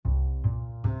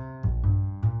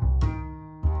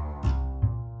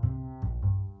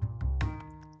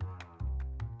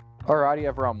Alrighty,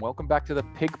 everyone, welcome back to the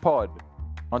PigPod.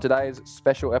 On today's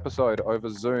special episode over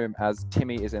Zoom, as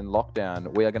Timmy is in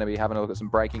lockdown, we are going to be having a look at some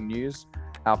breaking news,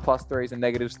 our plus threes and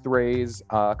negatives threes,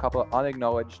 a couple of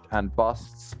unacknowledged and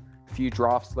busts, a few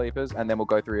draft sleepers, and then we'll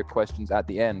go through your questions at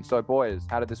the end. So, boys,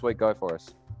 how did this week go for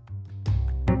us?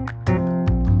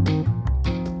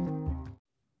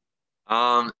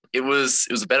 It was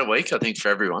a better week, I think, for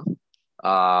everyone.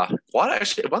 Quite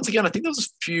actually, once again, I think there was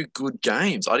a few good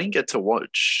games. I didn't get to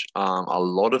watch a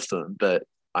lot of them, but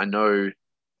I know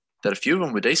that a few of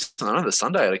them were decent. I know the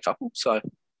Sunday had a couple. So,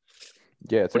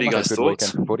 Yeah, it's what do you like guys a good thought?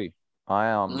 weekend for footy.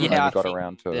 I only I got think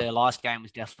around to the last game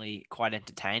was definitely quite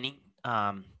entertaining.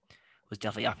 Was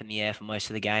definitely up in the air for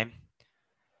most of the game.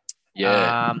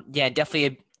 Yeah, Definitely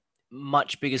a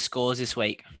much bigger scores this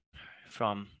week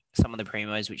from some of the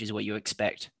primos, which is what you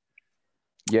expect.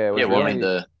 yeah, it was yeah. Well, I really, mean,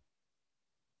 the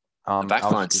I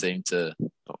backline was- seemed to.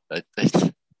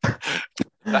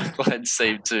 Backline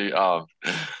seemed to.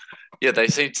 They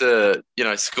seem to,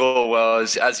 score well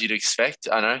as you'd expect.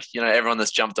 I know, everyone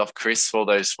that's jumped off Chris, all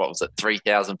those,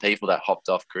 3,000 people that hopped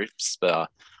off Chris, but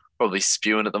probably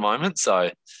spewing at the moment.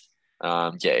 So,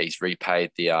 he's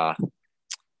repaid the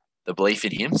belief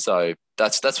in him. So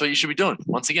that's what you should be doing.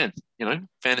 Once again,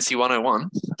 Fantasy 101,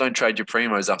 don't trade your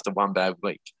primos after one bad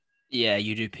week. Yeah,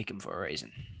 you do pick him for a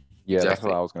reason. Yeah, that's Exactly.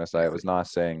 what I was going to say. It was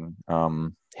nice seeing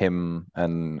him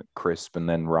and Crisp and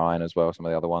then Ryan as well, some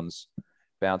of the other ones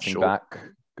bouncing Short. back.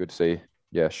 Good to see.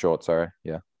 Yeah, Short, sorry.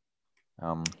 Yeah.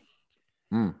 It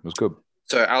was good.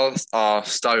 So I'll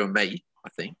start with me, I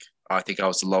think. I think I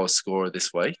was the lowest scorer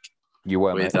this week. You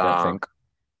were, mate, With, I don't think.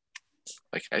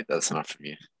 Okay, that's enough from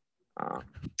you.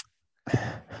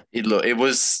 It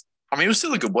was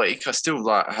still a good week. I still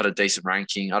had a decent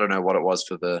ranking. I don't know what it was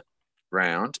for the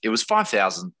round. It was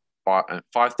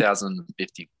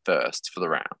 5,050 first for the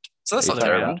round. So that's You not take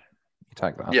terrible. that. You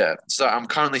take that. Yeah. So I'm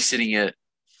currently sitting at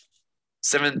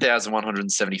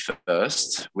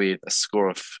 7,171st with a score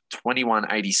of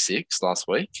 2186 last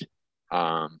week.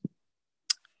 I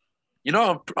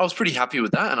was pretty happy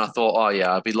with that, and I thought,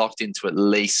 I'll be locked into at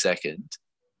least second.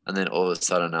 And then all of a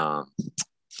sudden,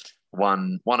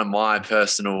 one of my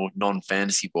personal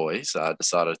non-fantasy boys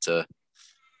decided to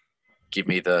give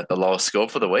me the lowest score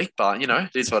for the week. But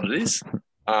it is what it is.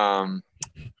 But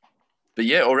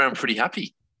yeah, all around pretty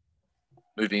happy.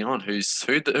 Moving on, who's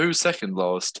second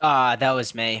lowest? That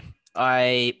was me.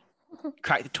 I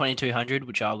cracked the 2,200,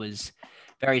 which I was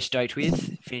very stoked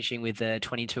with, finishing with a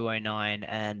 2,209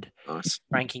 and Nice.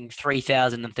 ranking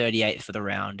 3,038 for the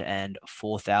round and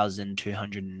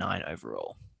 4,209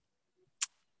 overall.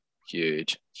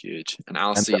 Huge. And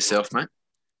Alistair, yourself, mate?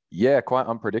 Yeah, quite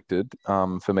unpredicted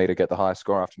for me to get the high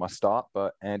score after my start,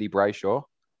 but Andy Brayshaw,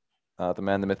 the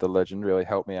man, the myth, the legend, really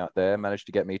helped me out there. Managed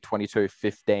to get me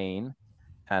 22.15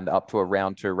 and up to a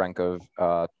round two rank of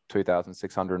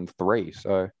 2,603.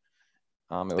 So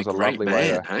it was a lovely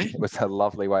It was a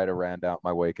lovely way to round out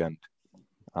my weekend.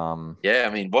 Yeah, I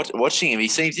mean, watching him,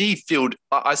 he filled.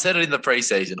 I said it in the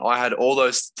preseason. I had all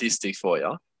those statistics for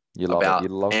you about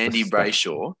Andy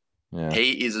Brayshaw. Yeah.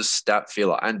 He is a stat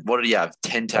filler. And what did he have?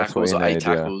 10 tackles or 8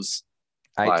 tackles?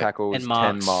 Yeah. 8 tackles, 10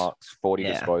 marks, 40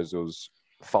 disposals,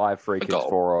 5 free kicks,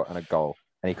 4 and a goal.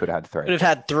 And he could have had 3. Could have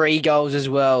had 3 goals as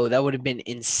well. That would have been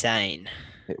insane.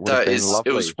 It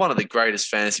was one of the greatest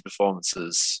fantasy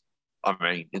performances I've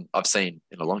seen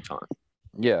in a long time.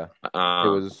 Yeah. It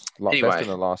was best in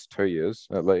the last 2 years,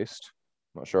 at least.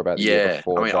 I'm not sure about the year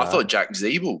before. I thought Jack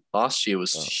Zeeble last year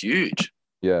was huge.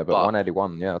 Yeah, but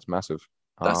 181, it's massive.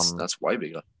 That's way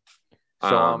bigger.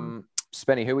 So,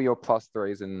 Spenny, who were your plus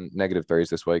threes and negative threes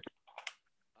this week?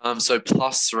 So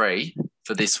plus 3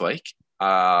 for this week.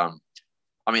 I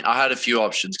had a few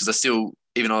options because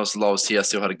even though I was lowest here, I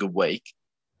still had a good week.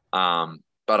 But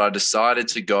I decided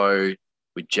to go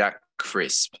with Jack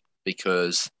Crisp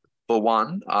because, for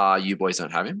one, you boys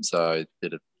don't have him, so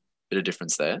bit of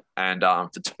difference there. And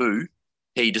for 2,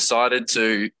 he decided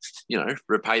to,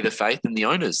 repay the faith in the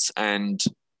owners. And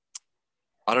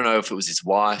I don't know if it was his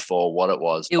wife or what it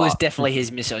was. It was definitely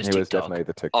his misso's TikTok. It was definitely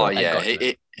the TikTok. Oh, yeah.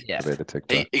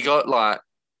 He got,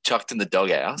 chucked in the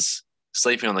doghouse,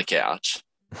 sleeping on the couch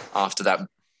after that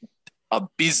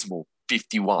abysmal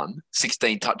 51,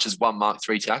 16 touches, 1 mark,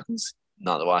 3 tackles.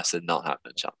 No, the wife said, not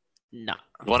happening, chum. No.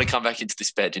 You want to come back into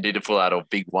this bed, you need to pull out a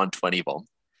big 120 bomb.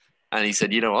 And he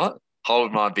said, you know what?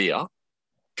 Hold my beer.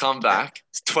 Come back.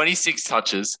 26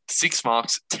 touches, 6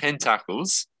 marks, 10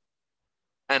 tackles,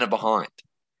 and a behind.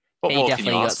 What more can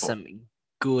you ask for? Some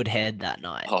good head that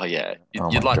night. Oh, yeah.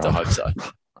 You'd like to hope so.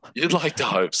 You'd like to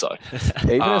hope so.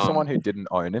 Even as someone who didn't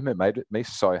own him, it made me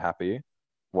so happy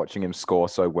watching him score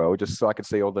so well, just so I could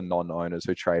see all the non-owners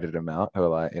who traded him out, who are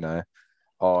like,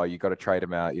 oh, you got to trade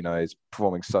him out. He's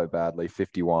performing so badly,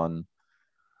 51.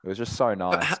 It was just so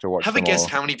nice to watch Have a them guess all.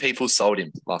 how many people sold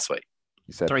him last week?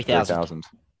 You said 3,000.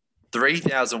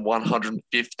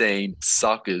 3,115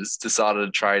 suckers decided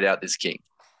to trade out this king.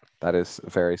 That is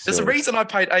very silly. There's a reason I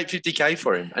paid $850K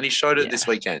for him, and he showed it this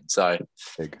weekend. So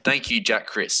thank you, Jack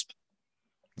Crisp.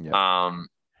 Yeah.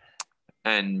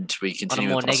 And we continue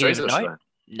On a more with plus negative threes, note?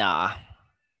 Nah.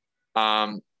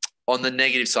 on the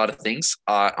negative side of things,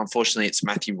 unfortunately, it's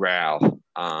Matthew Rowell.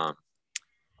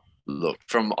 Look,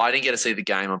 I didn't get to see the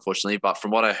game, unfortunately, but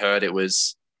from what I heard, it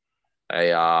was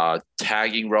a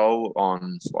tagging role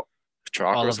on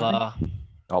Petrarca or something?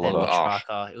 Oliver. Oh.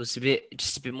 Petrarca. It was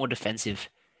just a bit more defensive.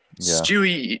 Yeah.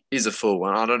 Stewie is a fool,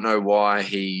 and I don't know why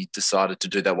he decided to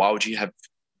do that. Why would you have?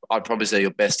 I'd probably say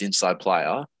your best inside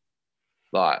player,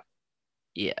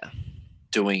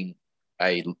 doing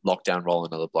a lockdown role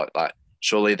in another bloke. Like,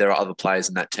 surely there are other players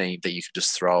in that team that you could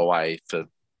just throw away for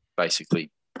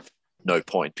basically no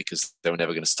point because they were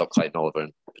never going to stop Clayton Oliver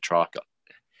and Petrarca.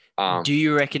 Do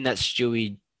you reckon that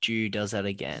Stewie Jew does that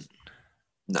again?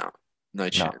 No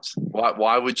chance.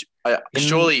 Why would you?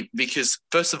 Surely, because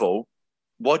first of all,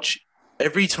 watch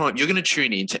every time you're going to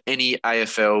tune in to any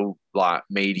AFL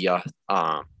media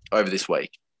over this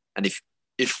week, and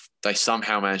if they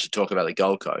somehow manage to talk about the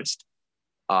Gold Coast,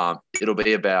 it'll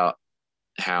be about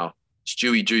how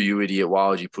Stewie Jew, you idiot, why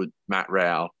would you put Matt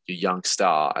Rowell, your young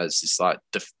star, as this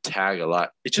tagger?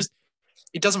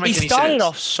 It doesn't make any sense. He started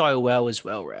off so well as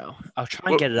well, Rowell. I'll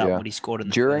try and get it up what he scored in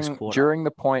the first quarter. During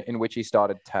the point in which he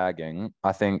started tagging,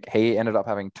 I think he ended up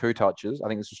having 2 touches. I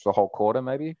think this was for the whole quarter,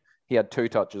 maybe. He had 2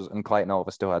 touches, and Clayton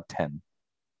Oliver still had 10.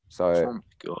 So, oh my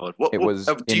God. Was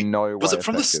no way Was it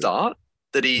from the start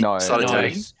that he started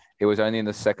tagging? It was only in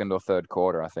the second or third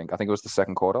quarter, I think. I think it was the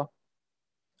second quarter.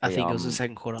 I think it was the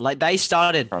second quarter. They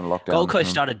started, Gold Coast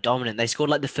started dominant. They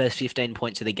scored the first 15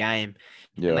 points of the game.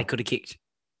 Yeah. And they could have kicked.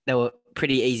 They were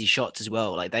pretty easy shots as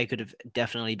well. They could have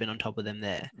definitely been on top of them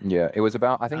there. Yeah, it was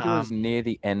about, I think it was near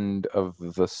the end of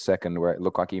the second where it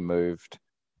looked like he moved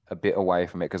a bit away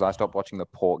from it because I stopped watching the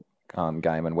Port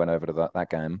game and went over to that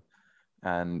game.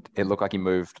 And it looked like he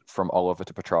moved from Oliver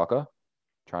to Petrarca,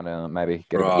 trying to maybe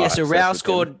get Yeah, so Rowell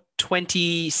scored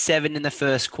 27 in the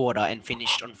first quarter and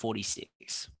finished on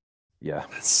 46. Yeah.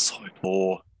 That's so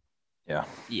poor. Yeah.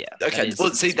 Yeah. Okay.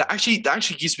 Well, see, that actually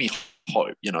gives me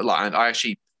hope, and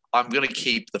I'm going to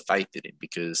keep the faith in him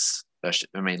because,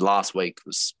 last week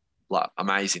was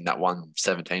amazing, that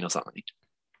 117 or something.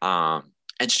 And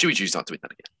Stewie Jew's not doing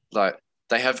that again.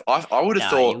 They have, I would have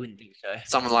thought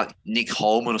someone like Nick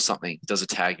Holman or something does a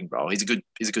tagging role. He's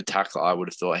a good tackler. I would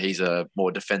have thought he's a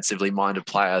more defensively minded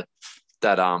player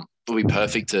that will be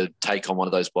perfect to take on one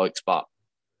of those blokes. But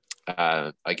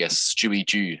I guess Stewie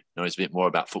Jew knows a bit more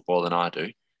about football than I do.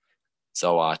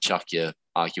 So chuck your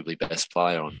arguably best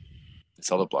player on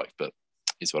this other bloke, but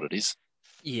it's what it is.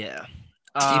 Yeah.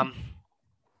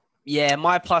 Yeah,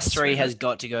 my +3 has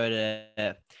got to go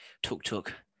to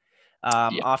Tuk.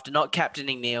 After not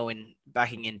captaining Neil and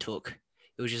backing in Took,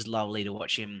 it was just lovely to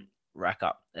watch him rack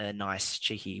up a nice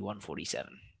cheeky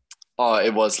 147. Oh,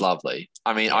 it was lovely.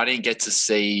 I didn't get to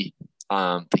see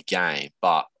the game,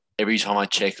 but every time I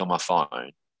check on my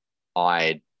phone,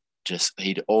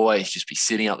 he'd always just be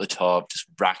sitting up the top, just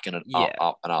racking it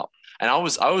up and up. And I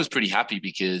was pretty happy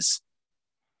because,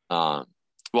 it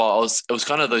was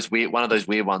kind of one of those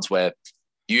weird ones where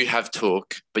you have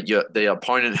Took, but the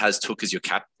opponent has Took as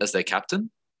their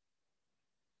captain.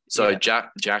 So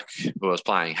Jack, who I was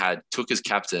playing, had Took as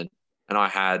captain, and I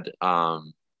had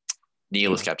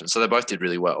Neil as captain. So they both did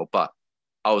really well. But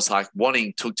I was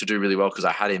wanting Took to do really well because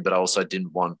I had him, but I also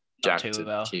didn't want Jack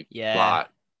to keep. Yeah.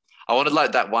 I wanted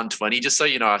that 120 just so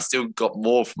I still got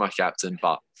more from my captain,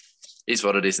 but it's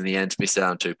what it is in the end. Missed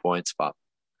out on 2 points, but.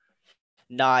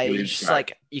 No, it's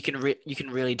just you can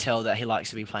really tell that he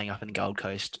likes to be playing up in the Gold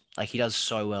Coast. He does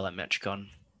so well at Metricon.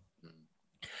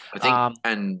 I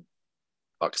think,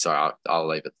 sorry, I'll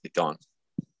leave it. Go on.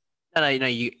 No,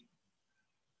 you.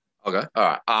 Okay, all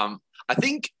right. I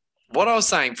think what I was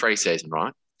saying pre-season,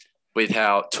 right, with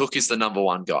how Took is the number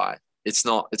one guy. It's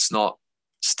not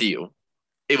Steele.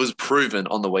 It was proven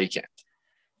on the weekend.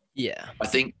 Yeah, I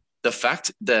think the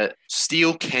fact that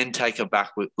Steele can take a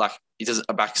back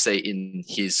seat in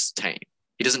his team.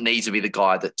 He doesn't need to be the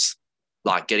guy that's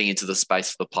getting into the space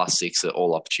for the +6 at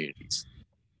all opportunities.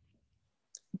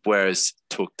 Whereas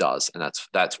Took does, and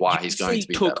that's why he's going to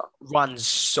be Took better. Runs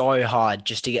so hard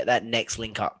just to get that next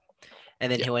link up,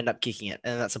 and then he'll end up kicking it,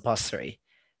 and that's a +3.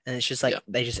 And it's just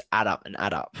they just add up and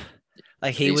add up.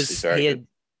 I think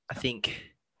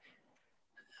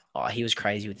he was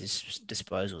crazy with his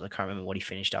disposals. I can't remember what he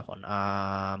finished up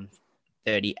on.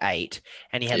 38,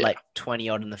 and he had like 20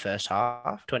 odd in the first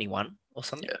half, 21 or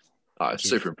something. Yeah,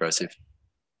 super impressive.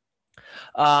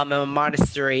 And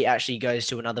 -3 actually goes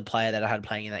to another player that I had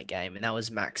playing in that game, and that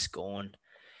was Max Gawn.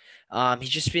 He's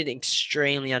just been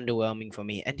extremely underwhelming for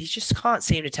me, and he just can't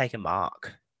seem to take a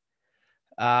mark.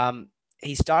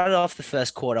 He started off the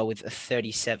first quarter with a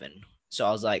 37, so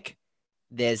I was like,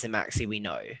 "There's the Maxi we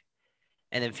know,"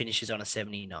 and then finishes on a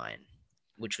 79,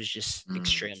 which was just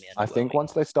extremely underwhelming. I think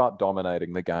once they start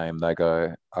dominating the game, they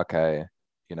go, "Okay,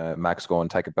 Max Gawn,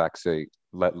 take a back seat,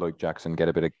 let Luke Jackson get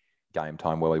a bit of game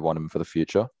time where we want him for the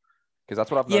future." Because that's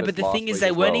what I've noticed. Yeah, but the thing is,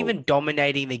 they weren't even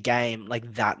dominating the game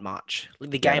like that much.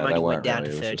 Like, the game only went down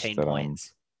to 13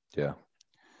 points. Yeah.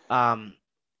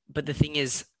 But the thing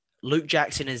is, Luke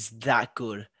Jackson is that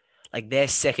good. Like, their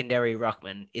secondary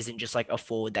ruckman isn't just like a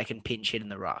forward that can pinch hit in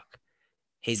the ruck.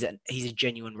 He's a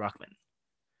genuine ruckman.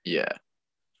 Yeah.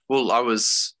 Well, I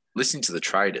was listening to the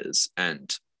traders,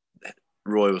 and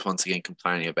Roy was once again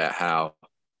complaining about how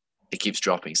he keeps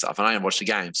dropping stuff. And I didn't watch the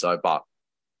game, but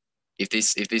if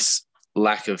this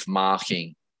lack of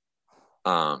marking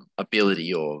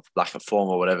ability or lack of form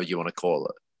or whatever you want to call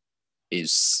it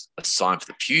is a sign for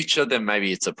the future, then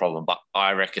maybe it's a problem. But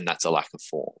I reckon that's a lack of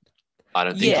form. I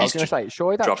don't think he's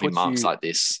dropping marks like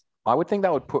this. I would think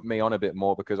that would put me on a bit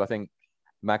more, because I think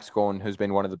Max Gawn, who's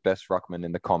been one of the best ruckmen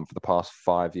in the comp for the past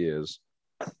 5 years,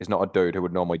 is not a dude who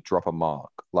would normally drop a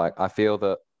mark. Like, I feel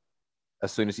that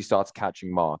as soon as he starts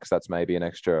catching marks, that's maybe an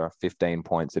extra 15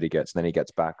 points that he gets, and then he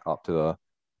gets back up to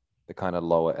the kind of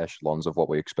lower echelons of what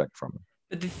we expect from him.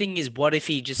 But the thing is, what if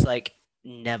he just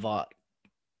never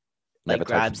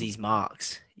grabs these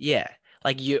marks? Yeah.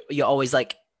 Like, you're always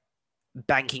like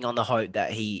banking on the hope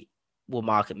that he will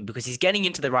mark them because he's getting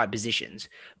into the right positions.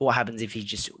 But what happens if he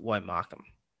just won't mark them?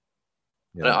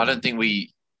 Yeah. I don't think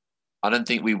we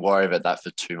worry about that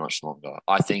for too much longer.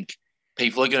 I think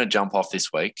people are going to jump off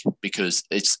this week because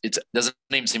it doesn't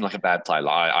even seem like a bad play.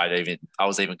 Like, I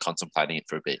was even contemplating it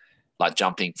for a bit, like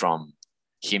jumping from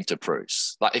him to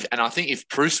Bruce. And I think if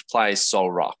Bruce plays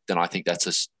Sol Ruck, then I think that's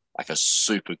a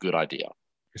super good idea.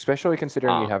 Especially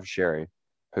considering you have Sherry,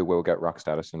 who will get ruck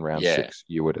status in round 6,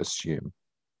 you would assume.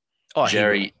 Oh,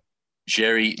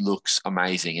 Jerry looks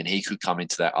amazing, and he could come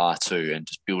into that R2 and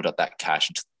just build up that cash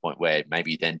to the point where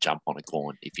maybe then jump on a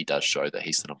corn if he does show that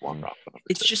he's the number 1 ruck.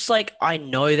 It's just like, I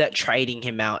know that trading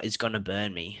him out is going to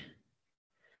burn me.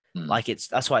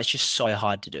 That's why it's just so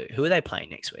hard to do. Who are they playing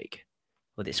next week?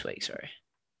 Or this week, sorry.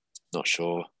 Not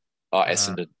sure. Oh,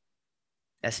 Essendon.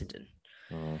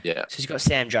 Yeah. So he's got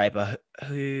Sam Draper,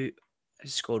 who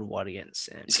has scored what against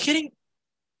Sam? Is he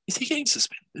getting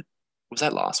suspended? Was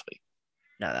that last week?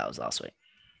 No, that was last week.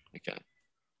 Okay.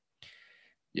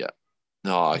 Yeah.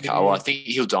 No, okay. Well, I think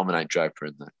he'll dominate Draper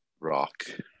in the rock.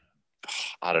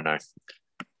 I don't know.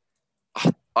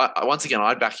 Once again,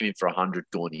 I'd back him in for 100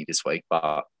 Gorney this week,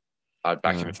 but I'd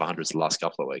back him in for 100s the last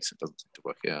couple of weeks. It doesn't seem to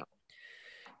work out.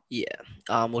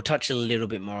 Yeah. We'll touch a little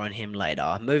bit more on him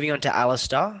later. Moving on to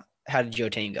Alistair. How did your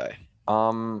team go?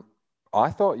 I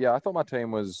thought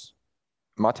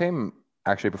my team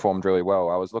actually performed really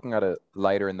well. I was looking at it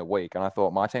later in the week, and I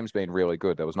thought my team's been really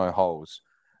good. There was no holes,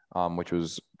 which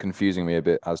was confusing me a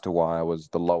bit as to why I was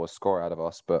the lowest score out of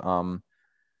us. But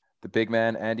the big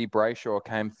man, Andy Brayshaw,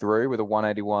 came through with a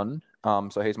 181.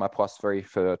 So he's my +3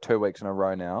 for 2 weeks in a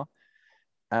row now.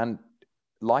 And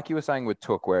like you were saying with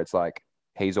Took, where it's like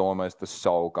he's almost the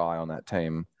sole guy on that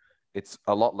team, it's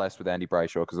a lot less with Andy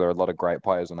Brayshaw because there are a lot of great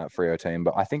players on that Freo team.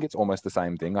 But I think it's almost the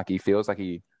same thing. Like, I feel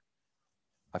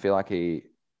like he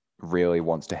really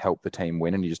wants to help the team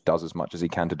win, and he just does as much as he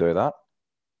can to do that.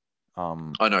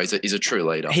 I know he's a true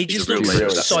leader. He just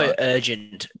looks so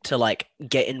urgent to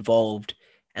get involved,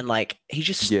 and he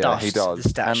just stuffs he does. The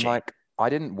stat and sheet. I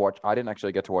didn't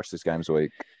actually get to watch this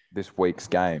week's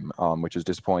game, which is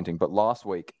disappointing. But last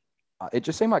week, it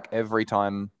just seemed like every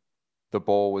time the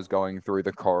ball was going through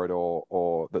the corridor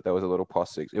or that there was a little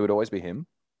 +6, it would always be him.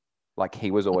 Like,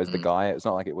 he was always the guy. It's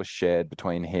not like it was shared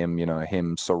between him,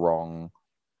 him, Sarong,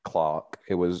 Clark.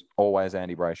 It was always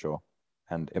Andy Brayshaw.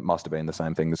 And it must have been the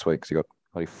same thing this week because he got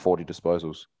like 40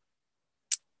 disposals.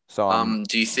 So,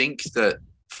 do you think that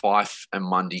Fife and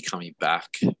Mundy coming back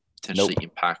potentially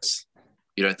impacts?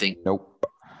 You don't think? Nope.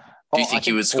 Do you think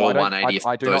he would score 180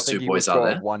 if those two boys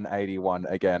are there? 181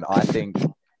 again. I think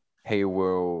he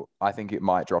will. I think it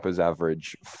might drop his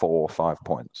average 4 or 5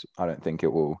 points. I don't think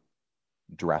it will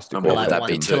drastically. What would that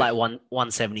be to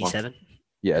 177?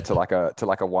 Yeah, to like a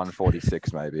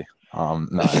 146 maybe.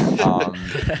 No.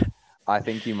 I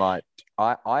think he might.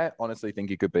 I honestly think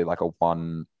he could be like a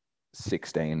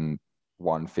 116,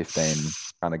 115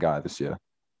 kind of guy this year.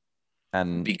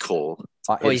 And big call.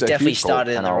 He's definitely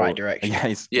started in the right direction.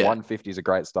 Yeah, 150 is a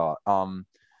great start.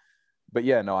 But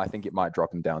yeah, no, I think it might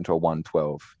drop him down to a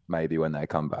 112 maybe when they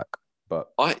come back. But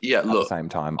at the same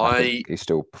time, I think he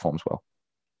still performs well.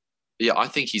 Yeah, I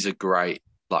think he's a great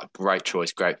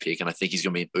choice, great pick, and I think he's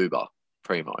going to be an Uber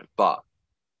primo. But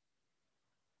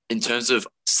in terms of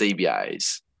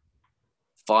CBAs,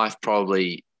 Fife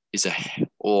probably is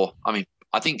I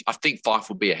think Fife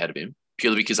will be ahead of him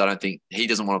purely because I don't think he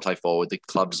doesn't want to play forward. The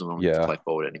club doesn't want to play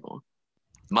forward anymore.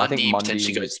 Mundy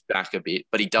potentially goes back a bit,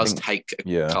 but he does take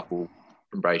a couple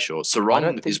from Brayshaw.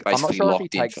 Sarong is basically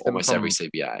locked in for almost every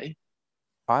CBA.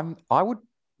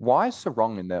 Why is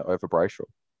Sarong in there over Brayshaw?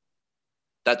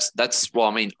 I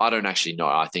don't actually know.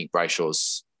 I think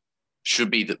Brayshaw's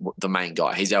should be the main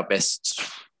guy. He's our best.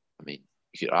 I mean,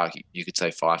 you could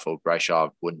say Fife or Brayshaw.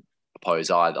 I wouldn't oppose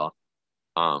either.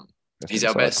 He's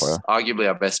arguably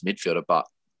our best midfielder, but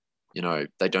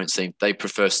they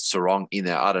prefer Sarong in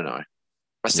there. I don't know.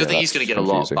 I still think he's going to get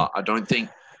confusing. A lot,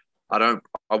 but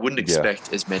I wouldn't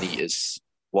expect as many as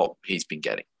what he's been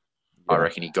getting. Yeah. I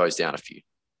reckon he goes down a few.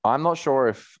 I'm not sure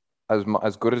if,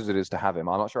 as good as it is to have him,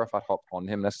 I'm not sure if I'd hop on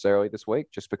him necessarily this week,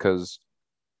 just because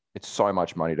it's so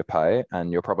much money to pay,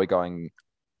 and it's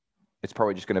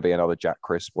probably just going to be another Jack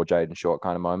Crisp or Jaden Short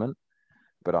kind of moment.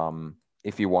 But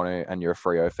if you want to, and you're a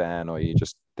Freo fan, or you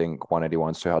just think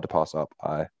 181 is too hard to pass up,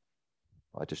 I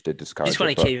just did discourage it. You just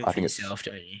want to keep him for yourself,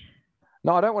 don't you?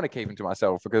 No, I don't want to keep him to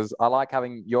myself because I like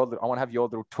having I want to have your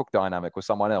little took dynamic with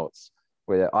someone else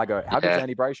where I go, how good's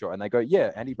Andy Brayshaw? And they go,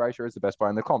 yeah, Andy Brayshaw is the best player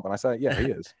in the comp. And I say, yeah,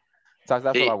 he is. So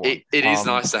that's what I want. It is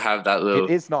nice to have that little...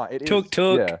 It is nice. It took.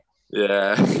 Yeah.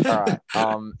 Yeah.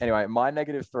 All right. Anyway, my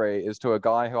 -3 is to a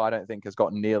guy who I don't think has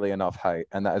got nearly enough hate,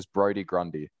 and that is Brodie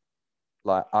Grundy.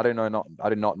 Like, I do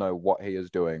not know what he is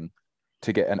doing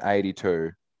to get an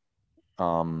 82.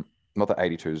 Not that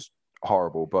 82 is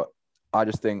horrible, but I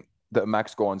just think that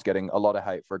Max Gawn's getting a lot of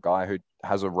hate for a guy who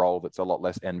has a role that's a lot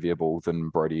less enviable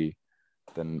than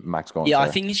Max Gawn. Yeah,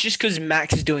 I think it's just because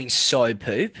Max is doing so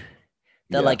poop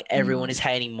that everyone is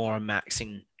hating more on Max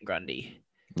and Grundy.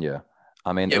 Yeah.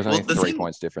 I mean, there was only 3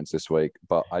 points difference this week,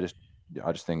 but I just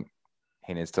think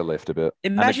he needs to lift a bit.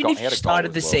 Imagine if you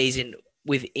started the season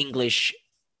with English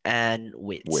and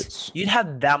Wits. You'd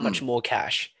have that much more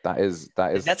cash. That's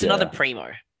another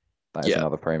primo. That is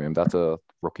another premium. That's a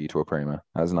rookie to a primo.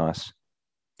 That's nice.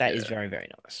 That is very, very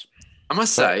nice. I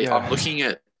must say, I'm looking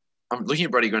at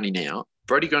Brodie Grundy now.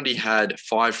 Brodie Grundy had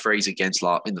 5 frees against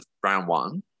in the round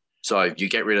 1. So you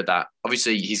get rid of that.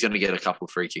 Obviously, he's going to get a couple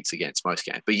of free kicks against most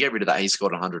games, but you get rid of that. He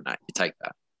scored 108. You take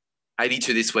that.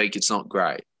 82 this week. It's not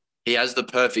great. He has the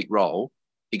perfect role.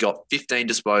 He got 15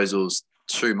 disposals,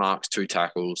 2 marks, 2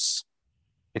 tackles.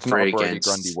 It's not a Brodie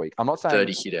Grundy week. I'm not saying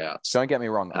 30 hit outs. Don't get me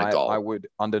wrong. I would,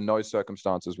 under no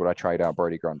circumstances, would I trade out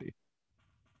Brodie Grundy.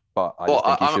 But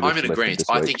I'm in agreement.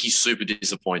 I think he's super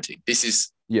disappointing. This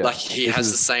is he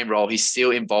has the same role. He's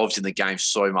still involved in the game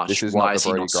so much. Why is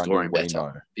he not scoring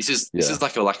better? This is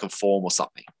like a lack of form or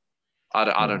something.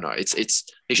 I don't know.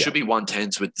 He should be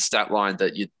 110s with the stat line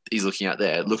that he's looking at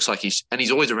there. It looks like he's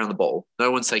always around the ball.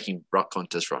 No one's taking ruck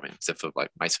contests from him except for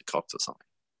like Mason Cox or something.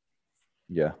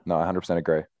 Yeah, no, I 100%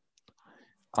 agree.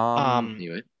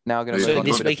 Anyway, now going to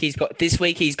this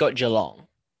week he's got Geelong.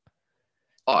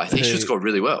 Oh, I think he should score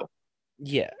really well.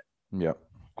 Yeah,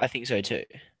 I think so too.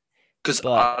 Because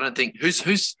I don't think who's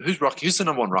the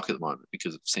number 1 rock at the moment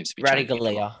because it seems to be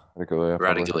Radaglia.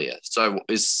 So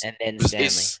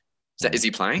is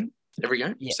he playing every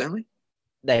game? Yeah. Stanley.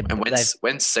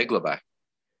 When's Segler back?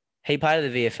 He played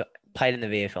in the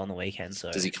VFL on the weekend.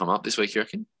 So does he come up this week? You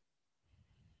reckon?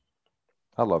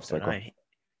 I love Segler.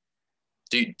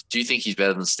 Do you think he's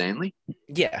better than Stanley?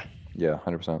 Yeah. Yeah,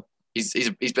 100%.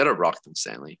 He's better rock than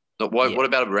Stanley. What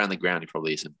about around the ground? He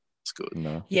probably isn't. It's good.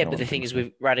 No. Yeah, but the thing is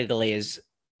with Radiglia's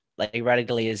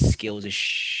skills is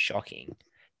shocking,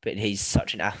 but he's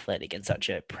such an athletic and such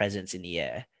a presence in the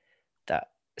air that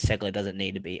Segler doesn't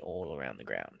need to be all around the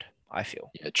ground, I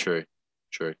feel. Yeah, true.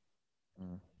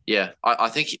 Yeah, I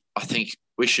think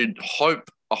we should hope.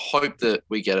 I hope that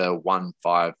we get a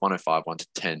 105, 1 to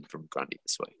 10 from Grundy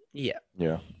this week. Yeah.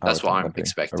 That's what I'm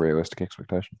expecting. A realistic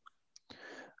expectation.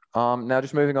 Now,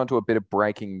 just moving on to a bit of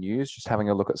breaking news, just having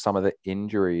a look at some of the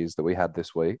injuries that we had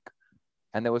this week.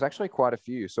 And there was actually quite a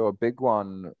few. So a big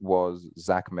one was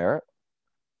Zach Merritt.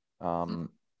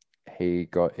 He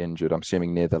got injured, I'm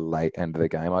assuming, near the late end of the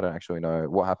game. I don't actually know.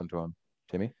 What happened to him,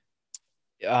 Timmy?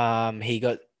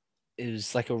 It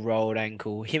was like a rolled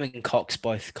ankle. Him and Cox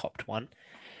both copped one.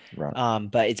 Right.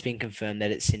 But it's been confirmed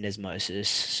that it's syndesmosis,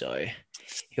 so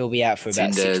he'll be out for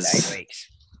about 6 to 8 weeks.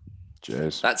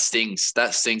 Jeez. That stings.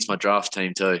 That stings my draft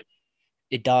team too.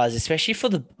 It does, especially for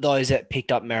those that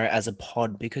picked up Merritt as a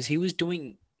pod because he was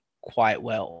doing quite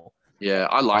well. Yeah,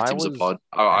 I liked him as a pod.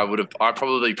 I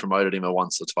probably promoted him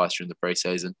once or twice during the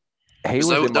preseason.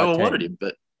 No one wanted him,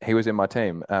 but he was in my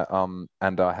team.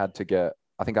 And I had to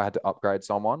upgrade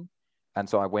someone, and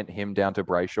so I went him down to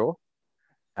Brayshaw,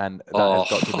 and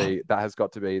that has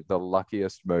got to be the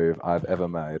luckiest move I've ever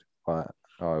made.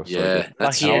 Yeah,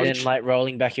 that's luckier than like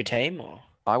rolling back your team, or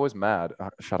I was mad.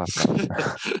 Shut up.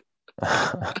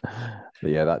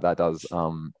 Yeah, that does. You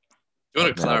want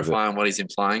to clarify on what he's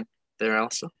implying there,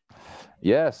 Alistair?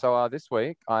 Yeah, so this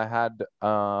week I had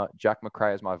Jack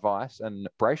McRae as my vice and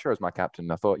Brayshaw as my captain.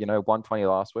 I thought, 120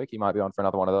 last week, he might be on for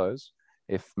another one of those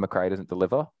if McRae doesn't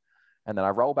deliver. And then I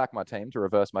roll back my team to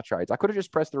reverse my trades. I could have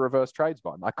just pressed the reverse trades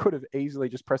button. I could have easily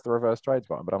just pressed the reverse trades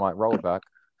button, but I might roll it back.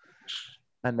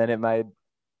 And then it made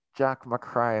Jack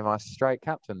McRae my straight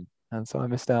captain. And so I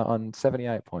missed out on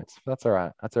 78 points. That's all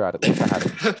right. At least I had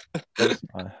him.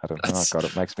 Oh, God,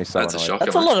 it makes me so annoyed.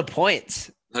 That's a lot of points.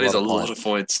 That is a lot of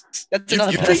points. That's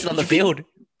another person on the field.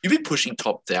 You've been pushing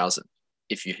top 1,000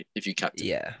 if you captain.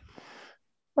 Yeah.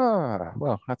 Oh,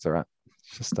 well, that's all right.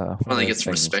 It's just I think it's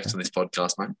respect on this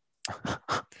podcast, mate.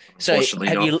 So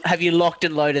have you locked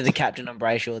and loaded the captain on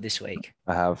Brayshaw this week?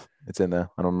 I have. It's in there,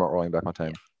 and I'm not rolling back my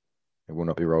team. It will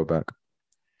not be rolled back.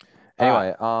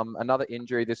 Anyway, another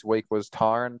injury this week was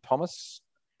Tyron Thomas.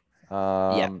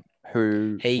 Who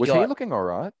was he looking all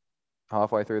right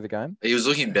halfway through the game? He was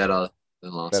looking better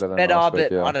than last week. But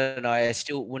I don't know. I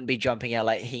still wouldn't be jumping out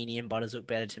like Heaney and Butters look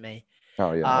better to me.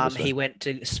 Oh yeah. He went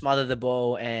to smother the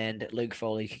ball and Luke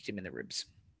Foley kicked him in the ribs.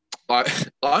 I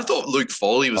thought Luke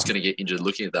Foley was going to get injured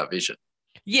looking at that vision.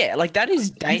 Yeah, like that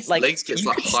is like legs get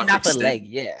like snap a leg.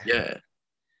 Yeah. Yeah,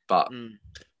 but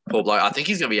Paul Blake, I think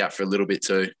he's going to be out for a little bit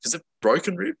too. Is it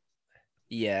broken rib?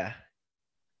 Yeah.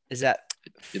 Is that?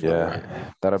 Yeah,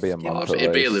 that'll be a month.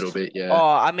 It'd be a little bit. Yeah.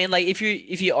 Oh, I mean, like if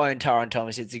you own Tyron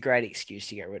Thomas, it's a great excuse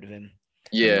to get rid of him.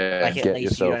 Yeah. Like at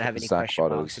least you don't have any question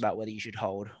marks about whether you should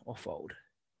hold or fold.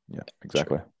 Yeah,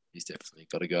 exactly. True. He's definitely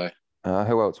got to go.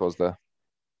 Who else was there?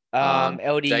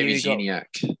 LDU Davies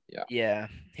Uniac. Yeah,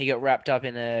 he got wrapped up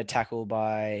in a tackle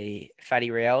by Fatty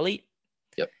Rioli.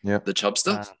 Yep. The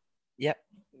Chubster. Yep.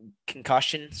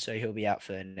 Concussion, so he'll be out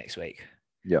for next week.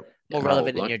 Yep. More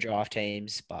relevant in your draft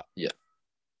teams, but yeah.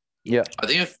 I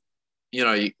think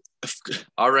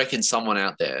I reckon someone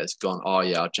out there has gone, oh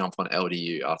yeah, I'll jump on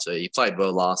LDU after he played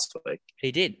well last week.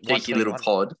 He did. Cheeky little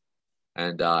pod,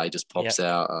 and he just pops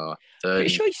out 30. Pretty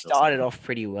sure he started off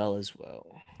pretty well as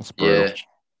well. That's brutal. Yeah.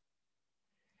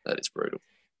 That is brutal.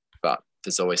 But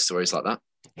there's always stories like that.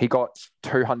 He got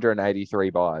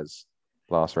 283 buys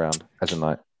last round, as in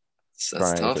like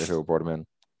that's tough. Who brought him in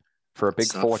for a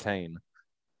big 14.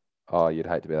 Oh, you'd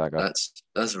hate to be that guy.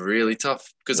 That's really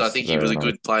tough because I think he was a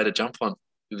good player to jump on.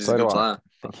 He was a good player.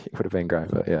 I think he would have been great,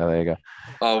 but yeah, there you go.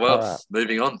 Oh well,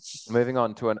 moving on. Moving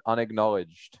on to an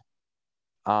unacknowledged.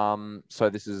 So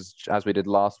this is as we did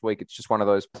last week. It's just one of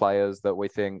those players that we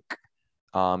think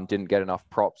didn't get enough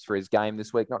props for his game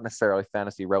this week. Not necessarily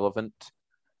fantasy relevant,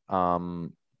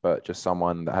 but just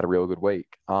someone that had a real good week.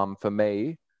 For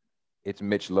me, it's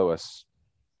Mitch Lewis.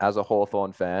 As a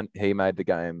Hawthorn fan, he made the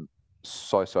game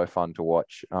so fun to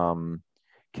watch.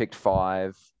 Kicked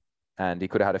 5, and he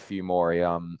could have had a few more. He,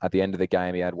 at the end of the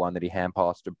game, he had one that he hand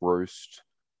passed to Bruce,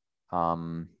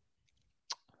 that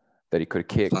he could have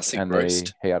kicked. Classic and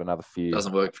he had another few.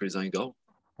 Doesn't work for his own goal.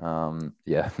 It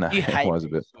was a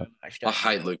bit. I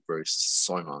hate Luke Bruce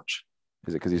so much.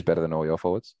 Is it because he's better than all your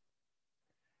forwards?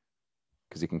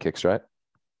 Because he can kick straight?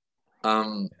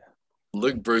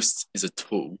 Luke Bruce is a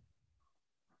tool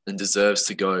and deserves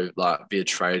to go be a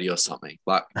tradie or something.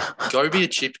 Go be a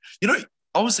chip.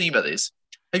 I was thinking about this.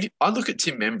 I look at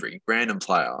Tim Membry, random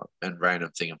player and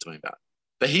random thing I'm talking about,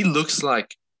 but he looks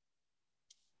like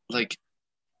a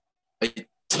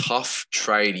tough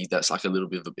tradie that's a little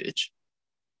bit of a bitch.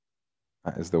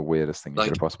 That is the weirdest thing you could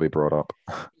have possibly brought up.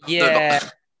 Yeah,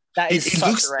 that is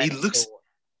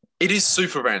It is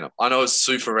super random. I know it's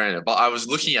super random, but I was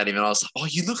looking at him and I was like, oh,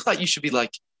 you look like you should be a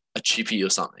chippy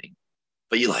or something,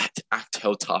 but you have to act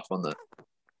hell tough on the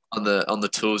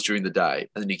tools during the day,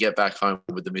 and then you get back home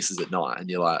with the missus at night, and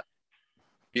you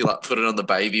put it on the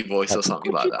baby voice or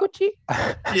something like that.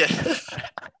 Yeah.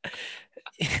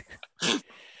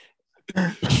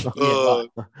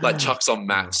 Chucks on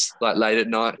maps late at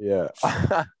night. Yeah.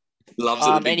 Loves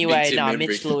it. Anyway,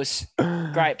 Mitch Lewis,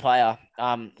 great player.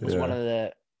 Was one of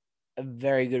a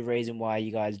very good reason why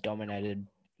you guys dominated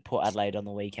Port Adelaide on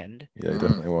the weekend. Yeah, he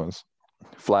definitely was.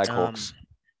 Flag Hawks.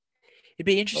 It'd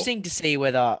be interesting to see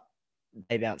whether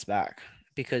they bounce back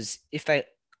because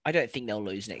I don't think they'll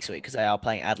lose next week because they are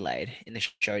playing Adelaide in the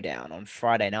showdown on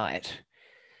Friday night.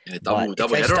 Yeah, double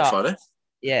header on Friday.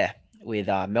 Yeah, with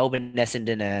Melbourne,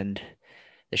 Essendon, and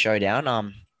the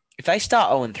showdown. If they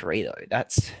start 0-3 though,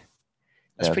 that's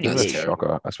pretty big. That's a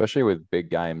shocker, especially with big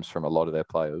games from a lot of their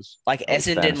players. Like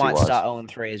Essendon might start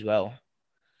 0-3 as well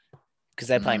because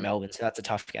they play Melbourne, so that's a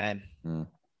tough game.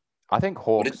 I think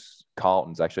Hawks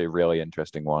Carlton's actually a really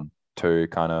interesting one. Two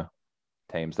kind of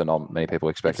teams that not many people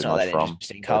expected much from.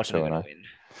 Carlton are going to win.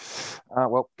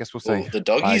 Well, guess we'll see. Well, the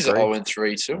Doggies are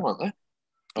 0-3 too, aren't they?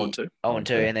 0-2.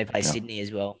 0-2, and they play Sydney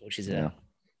as well, which is a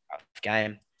rough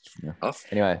game. Yeah.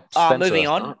 Anyway, Spencer, moving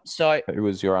on. So, who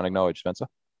was your unacknowledged, Spencer?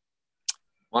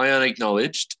 My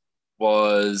unacknowledged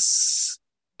was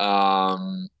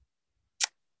You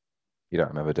don't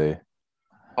remember, do you?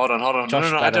 Hold on.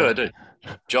 No, I do.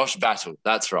 Josh Battle.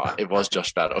 That's right. It was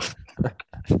Josh Battle.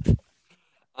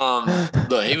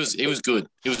 Look, he was good.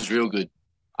 He was real good.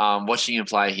 Watching him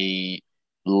play, he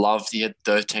had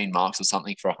 13 marks or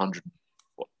something for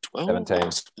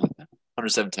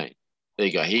 117. There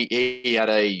you go. He had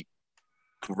a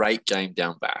great game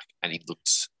down back, and he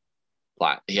looked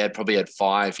like he probably had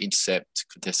 5 intercept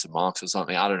contested marks or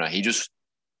something. I don't know. He just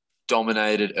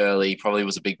dominated early. Probably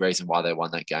was a big reason why they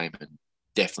won that game, and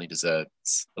definitely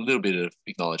deserves a little bit of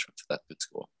acknowledgement for that good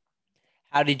score.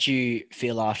 How did you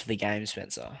feel after the game,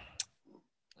 Spencer?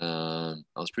 I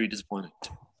was pretty disappointed,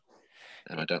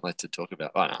 and I don't like to talk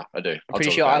about. Oh no, I do. I'm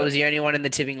pretty sure I was the only one in the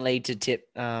tipping lead to tip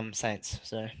Saints.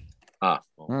 So. Hope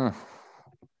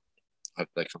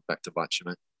they come back to bite you,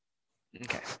 mate.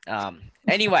 Okay.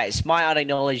 Anyways, my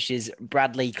unacknowledged is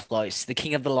Bradley Close, the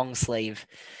king of the long sleeve.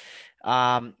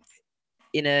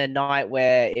 In a night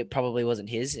where it probably wasn't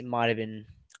his, it might have been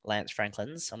Lance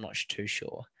Franklin's. I'm not too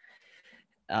sure.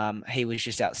 He was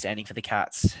just outstanding for the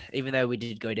Cats. Even though we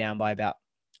did go down by about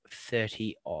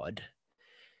 30 odd,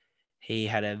 he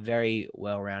had a very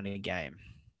well-rounded game.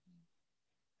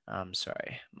 I'm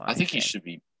sorry. I think he should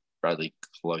be Bradley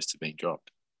close to being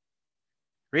dropped.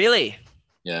 Really?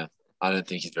 Yeah. I don't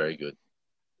think he's very good.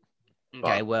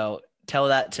 Okay, well, tell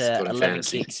that to 11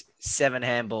 kicks, 7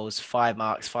 handballs, 5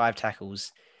 marks, 5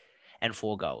 tackles, and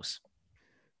 4 goals.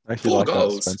 4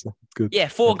 goals? That, good. Yeah,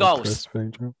 4 goals.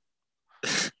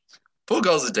 4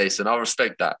 goals is decent. I'll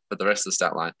respect that. But the rest of the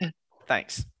stat line.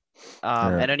 Thanks.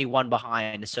 And only 1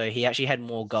 behind. So he actually had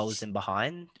more goals than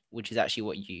behind, which is actually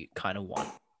what you kind of want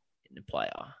in a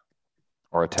player.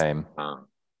 Or a team.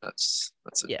 That's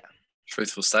a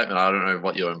truthful statement. I don't know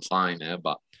what you're implying there,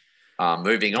 but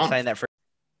moving on. Saying that for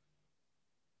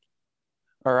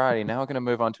Alrighty, now we're going to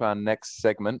move on to our next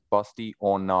segment, Busty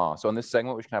or Nah. So in this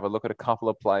segment, we can have a look at a couple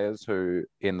of players who,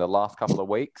 in the last couple of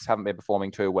weeks, haven't been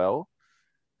performing too well,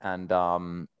 and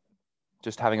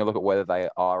just having a look at whether they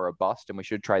are a bust and we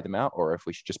should trade them out, or if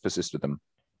we should just persist with them.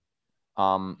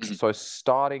 So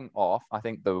starting off, I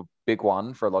think the big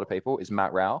one for a lot of people is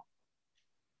Matt Rao.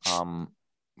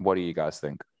 What do you guys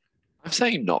think? I'm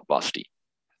saying not busty.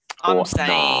 I'm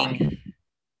saying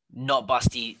not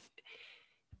busty.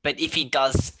 But if he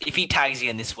tags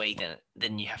again this week,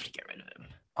 then you have to get rid of him.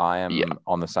 I am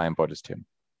on the same boat as Tim.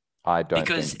 I don't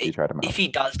think you trade him out. If he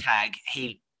does tag,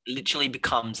 he literally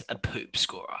becomes a poop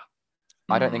scorer.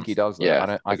 I don't think he does. Though.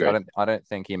 Yeah, I don't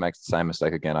think he makes the same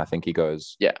mistake again. I think he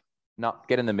goes, get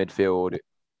in the midfield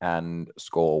and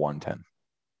score 110.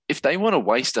 If they want to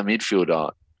waste a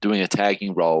midfielder doing a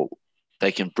tagging role,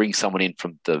 they can bring someone in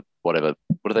from the whatever.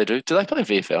 What do they do? Do they play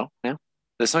VFL now?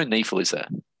 There's no need for, is there?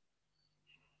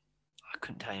 I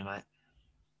couldn't tell you, mate.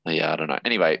 Yeah, I don't know.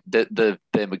 Anyway, they're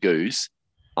Magoos.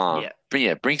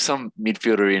 Bring some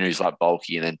midfielder in who's like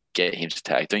bulky and then get him to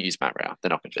tag. Don't use Matt Rao. They're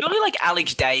not going to do that. Surely like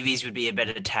Alex Davies would be a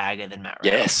better tagger than Matt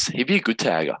Rao. Yes, he'd be a good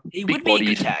tagger. He would be a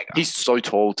good tagger. He's so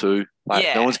tall too.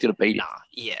 Like, no one's going to beat him.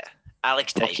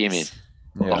 Alex Davies.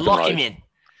 Lock him in. Lock him in.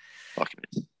 Lock him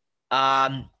in.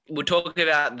 We'll talk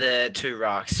about the 2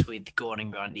 rucks with Gordon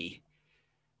and Grundy.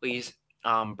 We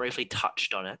briefly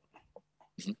touched on it.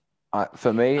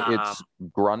 For me, it's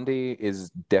Grundy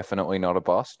is definitely not a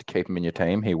bust. Keep him in your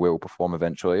team. He will perform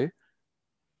eventually.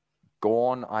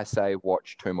 Gorn, I say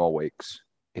watch 2 more weeks.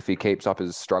 If he keeps up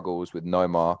his struggles with no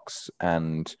marks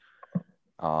and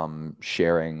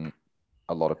sharing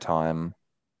a lot of time,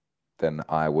 then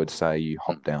I would say you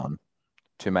hop down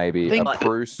to maybe a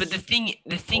Bruce. But the thing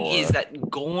is that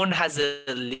Gorn has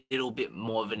a little bit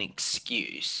more of an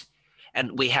excuse.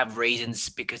 And we have reasons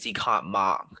because he can't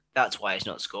mark. That's why he's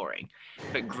not scoring.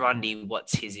 But Grundy,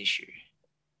 what's his issue?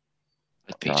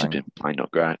 I think he's been playing not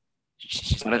great.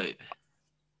 Just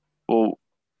well,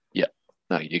 yeah.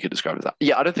 No, you could describe it as that.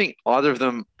 Yeah, I don't think either of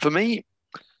them, for me,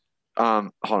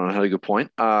 hold on, I had a good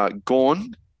point.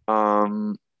 Gorn,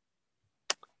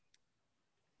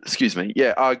 excuse me.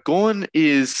 Yeah, Gorn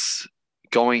is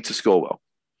going to score well.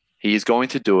 He is going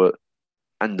to do it,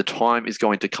 and the time is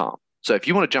going to come. So if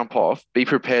you want to jump off, be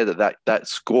prepared that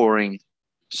scoring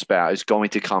spout is going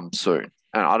to come soon.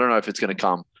 And I don't know if it's going to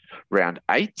come round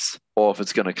 8 or if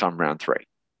it's going to come round 3.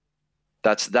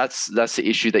 That's the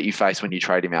issue that you face when you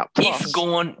trade him out. Plus, if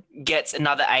Gorn gets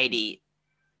another 80,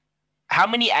 how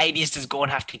many 80s does Gorn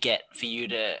have to get for you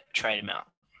to trade him out?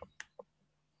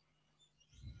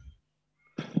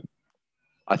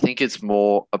 I think it's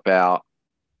more about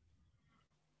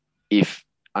if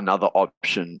another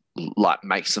option like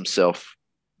makes himself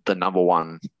the number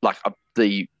one, like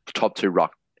the top 2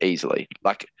 ruck easily.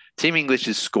 Like Team English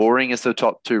is scoring as the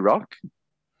top 2 ruck,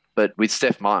 but with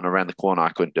Steph Martin around the corner, I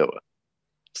couldn't do it.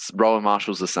 Rowan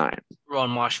Marshall's the same. Rowan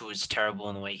Marshall was terrible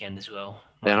on the weekend as well.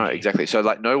 Yeah, no, exactly. So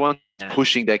like no one's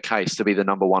pushing their case to be the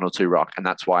number 1 or 2 ruck, and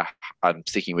that's why I'm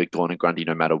sticking with Gorn and Grundy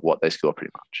no matter what they score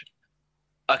pretty much.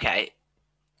 Okay.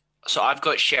 So I've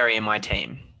got Sherry in my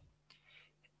team.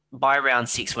 By round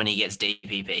 6 when he gets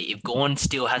DPP, if Gorn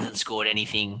still hasn't scored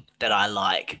anything that I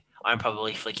like, I'm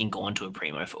probably flicking Gorn to a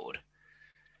primo forward.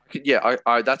 Yeah,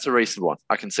 I that's a recent one.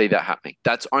 I can see that happening.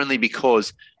 That's only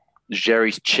because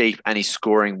Jerry's cheap and he's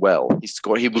scoring well.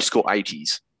 He will score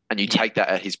 80s, and you take that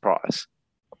at his price.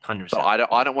 100%.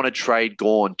 But I don't want to trade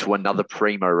Gorn to another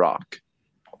primo ruck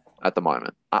at the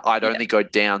moment. I'd only go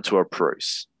down to a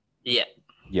Bruce. Yeah.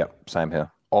 Yep, same here.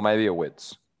 Or maybe a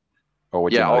Wits. Or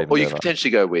you could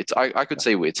potentially go Wits. I could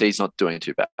see Wits. He's not doing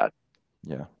too bad.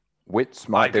 Yeah. Wits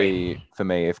might be, for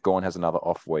me, if Gorn has another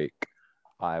off week,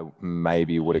 I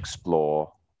maybe would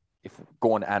explore, if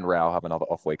Gorn and Rao have another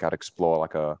off week, I'd explore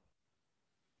like a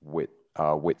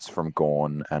Wits from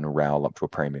Gorn and Rao up to a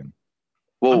premium.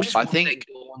 Well, I think that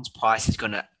Gorn's price is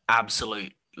going to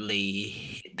absolutely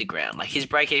hit the ground. Like his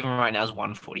break even right now is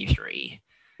 143.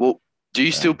 Well, do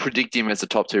you still predict him as a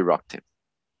top 2 ruck, Tim?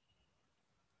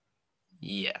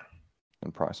 Yeah.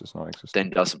 And price is not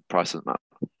existent. Then price doesn't matter.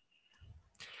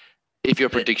 If your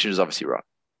prediction is obviously right.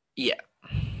 Yeah.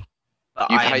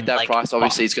 You've paid that price,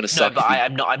 obviously it's going to suck. No,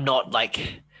 but I'm not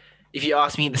like, if you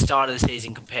ask me at the start of the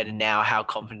season compared to now how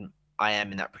confident I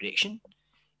am in that prediction,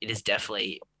 it has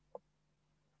definitely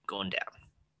gone down.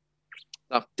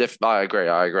 No, I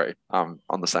agree. I'm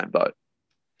on the same boat.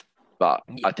 But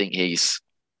I think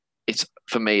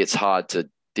for me, it's hard to,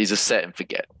 he's a set and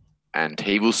forget. And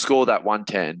he will score that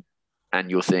 110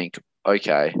 and you'll think,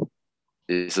 okay,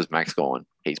 this is Max Gorn.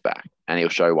 He's back. And he'll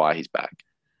show why he's back.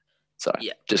 So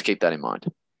just keep that in mind.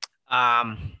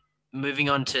 Moving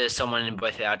on to someone in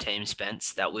both our teams,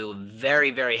 Spence, that we were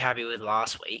very, very happy with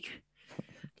last week,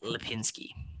 Lipinski.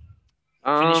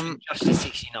 Finished with just a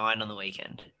 69 on the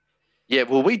weekend. Yeah,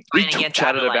 well, we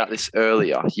chatted about this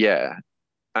earlier. Yeah.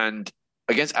 And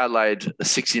against Adelaide, the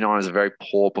 69 is a very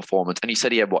poor performance. And he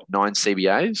said he had, 9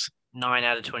 CBAs? 9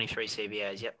 out of 23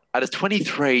 CBAs, yep. Out of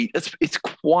 23, it's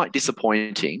quite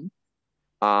disappointing.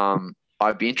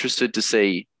 I'd be interested to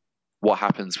see what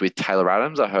happens with Taylor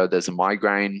Adams. I heard there's a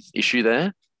migraine issue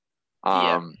there.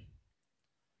 I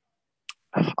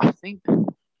think...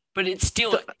 But it's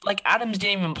still, like, Adams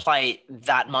didn't even play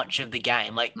that much of the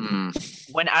game. Like,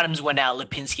 when Adams went out,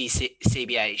 Lipinski's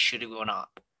CBA should have gone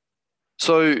up.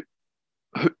 So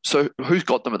who's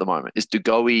got them at the moment? Is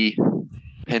Dugowie,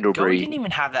 Pendlebury? Dugowie didn't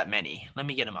even have that many. Let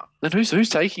me get them up. Then who's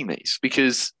taking these?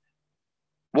 Because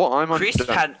Chris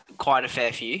had quite a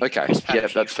fair few. Okay,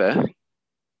 that's fair.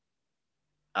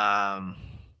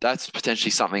 That's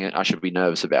potentially something I should be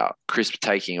nervous about. Chris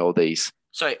taking all these.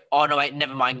 So, no, wait,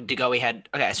 never mind. Dugowie had...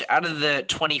 Okay, so out of the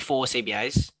 24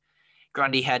 CBAs,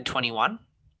 Grundy had 21.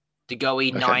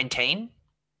 Dugowie, 19.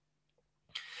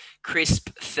 Crisp,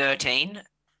 13.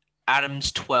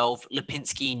 Adams, 12.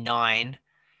 Lipinski, 9.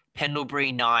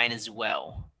 Pendlebury, 9 as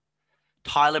well.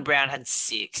 Tyler Brown had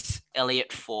 6.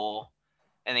 Elliott, 4.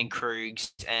 And then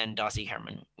Krugs and Darcy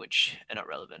Cameron, which are not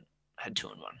relevant, had 2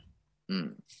 and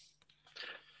 1.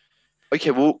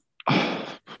 Okay, well...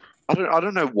 I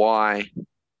don't know why.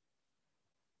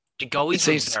 Dugowie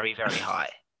seems very, very high.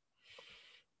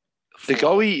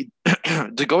 Dugowie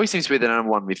seems to be the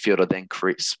number 1 midfielder, then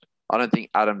Crisp. I don't think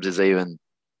Adams is even...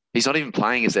 He's not even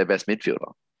playing as their best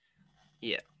midfielder.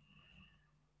 Yeah.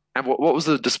 And what was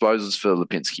the disposals for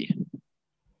Lipinski?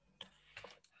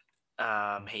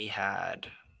 He had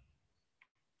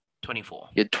 24.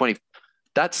 Yeah, 20.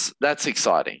 That's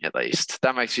exciting, at least.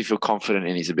 That makes me feel confident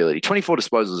in his ability. 24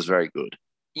 disposals is very good.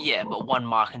 Yeah, but 1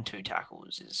 mark and 2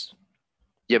 tackles is...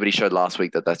 Yeah, but he showed last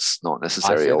week that that's not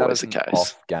necessarily always the case.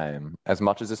 Off game. As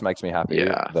much as this makes me happy,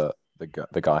 the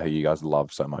guy who you guys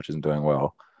love so much isn't doing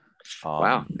well.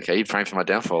 Wow. Okay, you're praying for my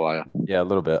downfall, are you? Yeah, a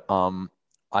little bit.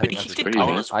 I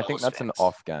think that's an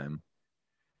off game.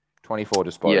 24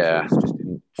 disposals. Yeah. Just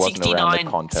wasn't around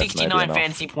the contest. 69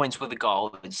 fantasy points with the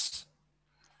goals.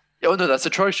 Oh no, that's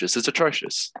atrocious. It's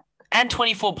atrocious. And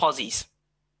 24 posies.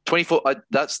 24.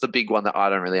 That's the big one that I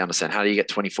don't really understand. How do you get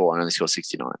 24 and only score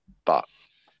 69? But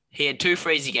he had 2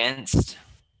 frees against.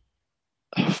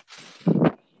 And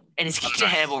his kick to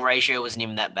handball ratio wasn't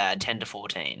even that bad, 10 to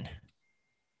 14.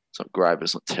 It's not great, but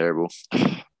it's not terrible.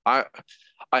 I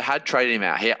had traded him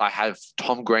out here. I have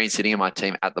Tom Green sitting in my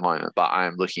team at the moment, but I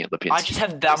am looking at Lipinski. I just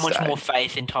have that much more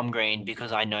faith in Tom Green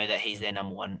because I know that he's their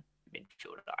number one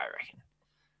midfielder, I reckon.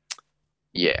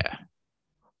 Yeah.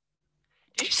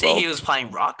 Did you see he was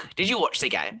playing ruck? Did you watch the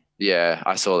game? Yeah,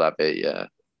 I saw that bit. Yeah,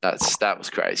 that was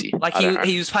crazy. Like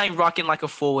he was playing ruck in like a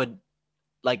forward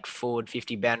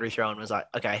 50 boundary throw and was like,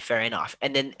 okay, fair enough.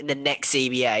 And then in the next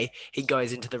CBA, he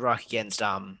goes into the ruck against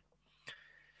who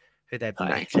they play?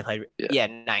 Nank. They played,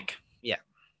 Nank. Yeah.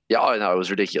 Yeah, I know it was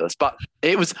ridiculous, but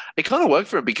it kind of worked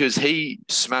for him because he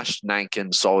smashed Nank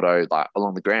and Soldo like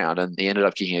along the ground, and he ended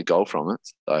up kicking a goal from it.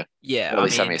 So yeah, at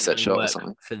least having a set shot or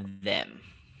something for them,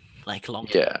 like long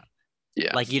term.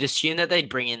 Yeah. Like you'd assume that they'd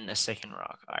bring in a second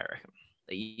rock. I reckon.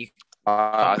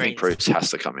 I think Bruce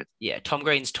has to come in. Yeah, Tom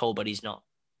Green's tall, but he's not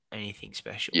anything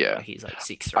special. Yeah, like he's like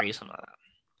 6'3" or something like that.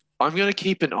 I'm going to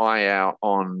keep an eye out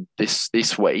on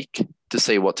this week to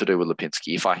see what to do with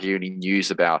Lipinski. If I hear any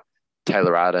news about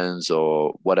Taylor Adams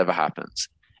or whatever happens.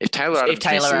 If Taylor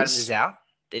Adams is out,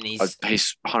 then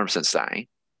he's 100% staying.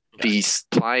 Okay. If he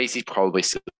plays, he probably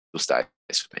still stays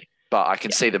for me. But I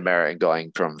can see the merit in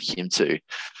going from him to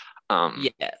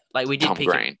like we did Tom pick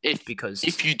Green.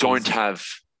 If you don't have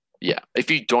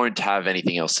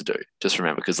anything else to do, just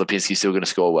remember because Lipinski's still going to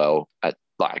score well at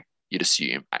like you'd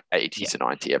assume at 80 to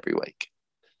 90 every week.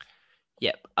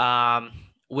 Yep.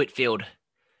 Whitfield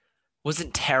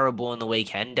wasn't terrible on the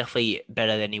weekend. Definitely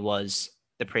better than he was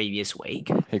the previous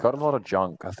week. He got a lot of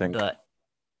junk, I think. But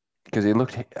because he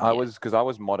looked, I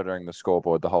was monitoring the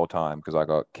scoreboard the whole time because I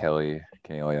got Kelly,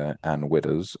 Keelia, and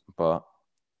Witters, but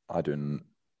I didn't.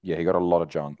 Yeah, he got a lot of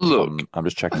junk. Look, I'm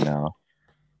just checking now.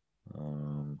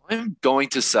 I'm going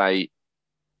to say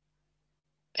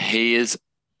he is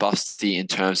busty in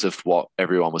terms of what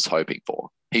everyone was hoping for.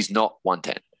 He's not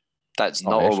 110. That's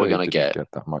not what we're going to get.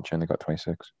 That much. He only got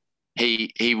 26.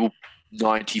 He will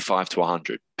 95 to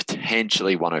 100,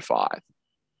 potentially 105.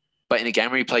 But in a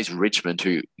game where he plays Richmond,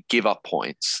 who give up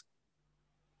points,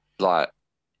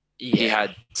 he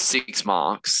had 6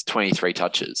 marks, 23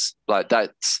 touches. Like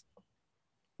that's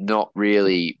not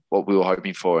really what we were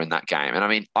hoping for in that game. And I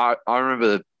mean, I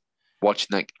remember watching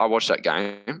that. I watched that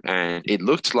game, and it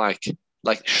looked like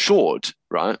Short,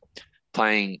 right,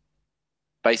 playing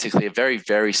basically a very,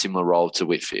 very similar role to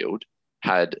Whitfield,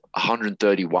 had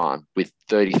 131 with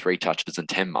 33 touches and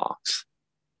 10 marks.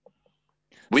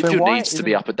 Whitfield needs to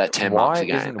be up at that 10 marks a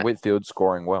game. Why isn't Whitfield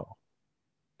scoring well?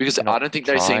 Because I don't think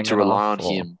they seem to rely on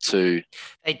him to...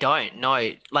 They don't,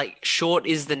 no. Like, Short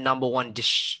is the number one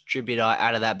distributor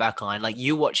out of that back line. Like,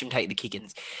 you watch him take the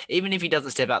kick-ins. Even if he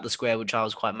doesn't step out the square, which I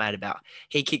was quite mad about,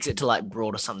 he kicks it to, like,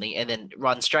 Broad or something and then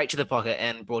runs straight to the pocket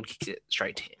and Broad kicks it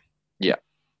straight to him. Yeah.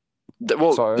 That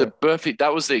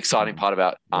was the exciting part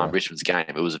about Richmond's game.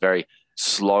 It was very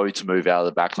slow to move out of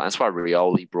the back line. That's why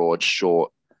Rioli, Broad,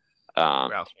 Short...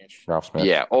 Ralph Smith.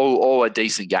 Yeah, all are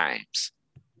decent games.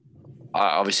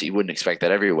 Obviously, you wouldn't expect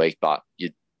that every week, but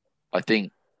I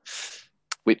think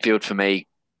Whitfield, for me,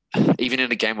 even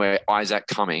in a game where Isaac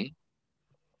Cumming,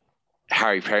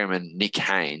 Harry Perryman, Nick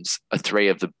Haynes are 3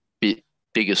 of the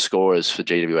biggest scorers for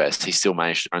GWS, he still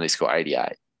managed to only score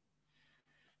 88.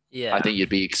 Yeah. I think you'd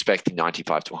be expecting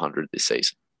 95 to 100 this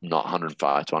season, not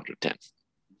 105 to 110.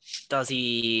 Does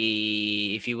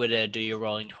he, if you were to do your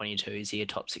rolling 22, is he a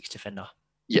top 6 defender?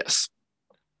 Yes.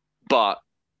 But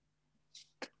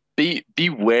be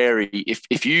wary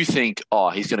if you think,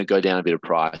 he's going to go down a bit of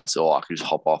price, or I could just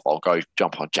hop off, I'll go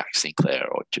jump on Jack Sinclair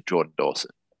or Jordan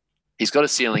Dawson. He's got a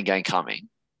ceiling game coming,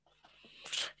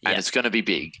 and it's going to be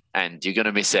big, and you're going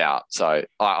to miss out. So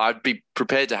I'd be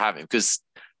prepared to have him because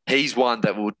he's one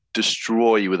that will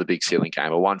destroy you with a big ceiling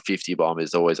game. A 150 bomb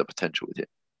is always a potential with him.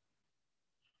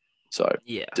 So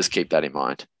just keep that in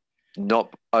mind.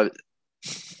 Not a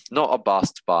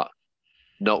bust, but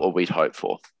not what we'd hope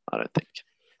for, I don't think.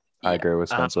 I agree with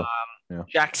Spencer.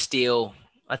 Jack Steele,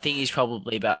 I think he's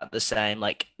probably about the same,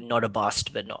 like not a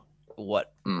bust, but not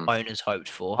what owners hoped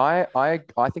for. I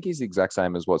think he's the exact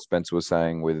same as what Spencer was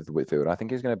saying with Whitfield. I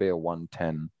think he's going to be a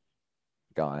 110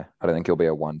 guy. I don't think he'll be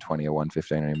a 120 or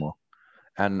 115 anymore.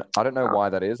 And I don't know why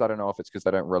that is. I don't know if it's because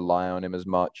they don't rely on him as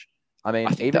much. I mean,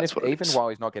 I think that's what it even is. while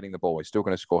he's not getting the ball, he's still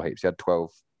going to score heaps. He had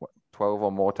 12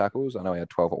 or more tackles. I know he had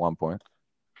 12 at one point.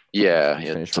 Yeah, He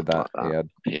finished with that. Like that.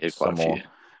 He had quite some a few. more.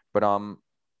 But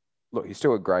look, he's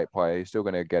still a great player. He's still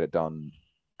going to get it done,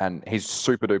 and he's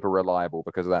super duper reliable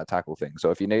because of that tackle thing.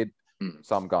 So if you need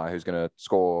some guy who's going to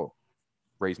score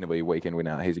reasonably week in, week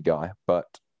out, he's a guy. But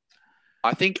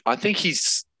I think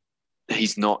he's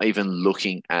not even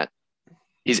looking at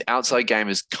his outside game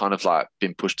has kind of like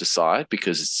been pushed aside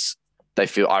because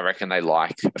I reckon they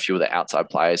like a few of the outside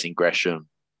players in Gresham.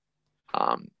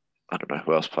 I don't know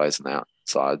who else plays on the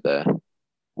outside there.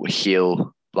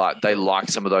 Hill, like they like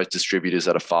some of those distributors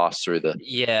that are fast through the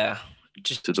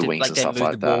just to the wings like and they stuff move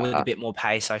like the ball that. with a bit more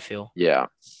pace. I feel. Yeah,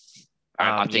 and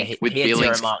I think with he had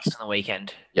Billings, 0 marks on the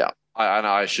weekend. Yeah,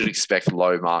 I should expect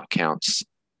low mark counts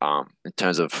in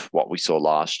terms of what we saw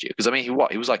last year. Because I mean,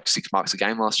 he was like 6 marks a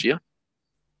game last year.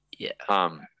 Yeah.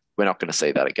 We're not going to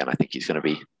see that again. I think he's going to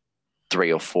be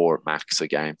 3 or 4 max a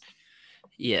game.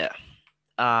 Yeah.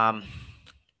 All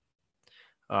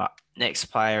right. Next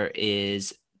player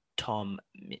is Tom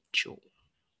Mitchell.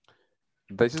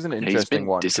 This is an interesting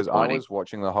one because I was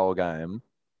watching the whole game,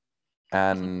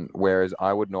 and whereas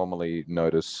I would normally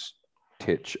notice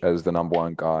Titch as the number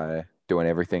one guy doing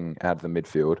everything out of the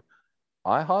midfield,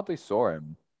 I hardly saw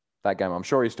him that game. I'm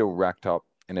sure he still racked up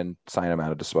an insane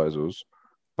amount of disposals,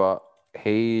 but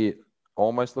he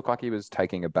almost looked like he was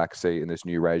taking a backseat in this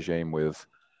new regime with,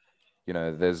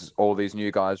 there's all these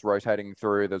new guys rotating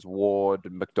through. There's Ward,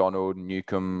 McDonald,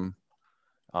 Newcomb,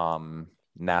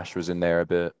 Nash was in there a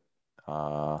bit.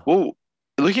 Well,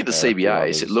 looking at the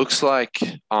CBAs, it looks like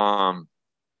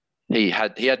he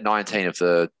had 19 of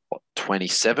the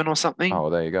 27 or something. Oh, well,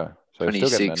 there you go. So he's still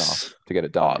getting enough to get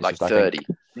it done. Like 30.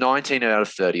 19 out of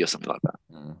 30 or something like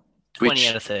that. 20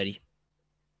 out of 30.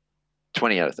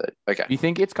 20 out of 30. Okay. Do you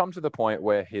think it's come to the point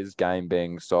where his game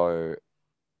being so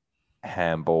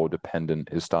handball dependent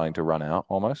is starting to run out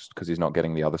almost because he's not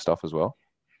getting the other stuff as well?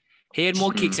 He had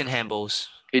more kicks than handballs.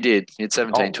 He did. He had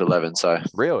 17 to 11. So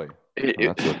really? He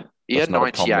had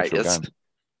 98.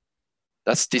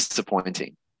 That's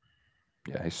disappointing.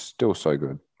 Yeah, he's still so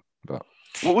good. But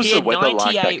what was the weather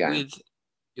like that game?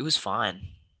 It was fine.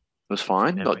 It was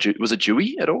fine. Was it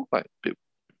dewy at all? Like a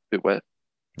bit wet?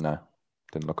 No,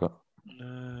 didn't look it.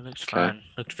 No, looked fine.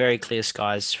 Looked very clear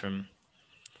skies from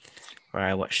where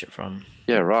I watched it from.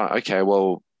 Yeah, right. Okay,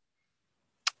 well,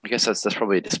 I guess that's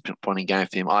probably a disappointing game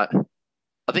for him. I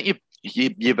think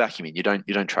you back him in. You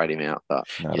don't trade him out, but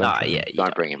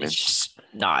don't bring him in. It's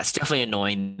definitely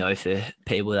annoying though for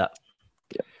people that.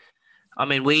 Yeah. I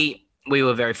mean, we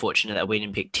were very fortunate that we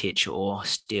didn't pick Titch or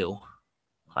Steele.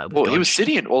 He was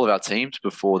sitting in all of our teams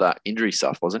before that injury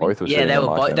stuff, wasn't he?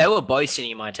 They were both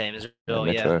sitting in my team as well.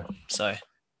 Yeah. So,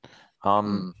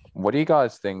 what do you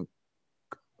guys think?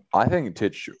 I think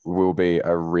Titch will be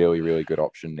a really, really good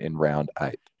option in round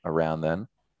 8, around then,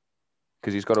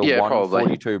 because he's got a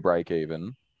 142 break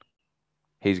even.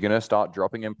 He's going to start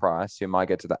dropping in price. He might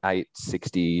get to the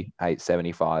 860,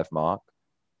 875 mark.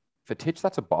 For Titch,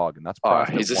 that's a bargain. That's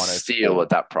priced he's a steal at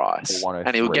that price,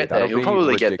 and he'll get there. He'll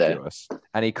probably get there,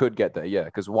 and he could get there. Yeah,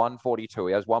 because 142.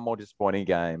 He has one more disappointing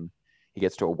game. He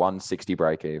gets to a 160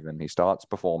 break even. He starts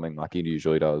performing like he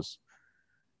usually does.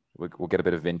 We'll get a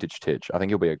bit of vintage Titch. I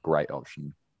think he'll be a great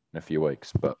option in a few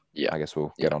weeks, but I guess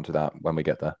we'll get onto that when we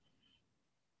get there.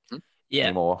 Yeah.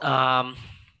 Any more?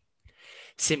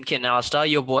 Simpkin Alistair,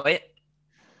 your boy.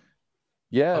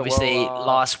 Yeah. Obviously,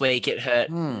 last week it hurt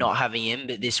not having him,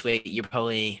 but this week you're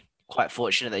probably quite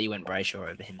fortunate that you went Brayshaw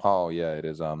over him. Oh yeah, it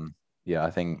is. I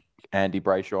think Andy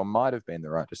Brayshaw might have been the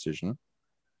right decision.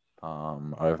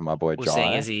 Over my boy Jai.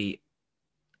 Seeing as he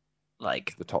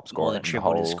the top scorer, more than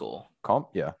tripled his score. Comp,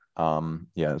 yeah.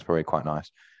 It's probably quite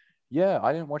nice. Yeah,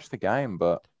 I didn't watch the game,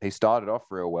 but he started off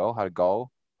real well. Had a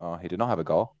goal. He did not have a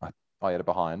goal. He had a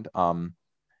behind.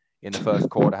 In the first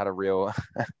quarter, had a real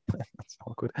that's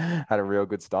awkward. Had a real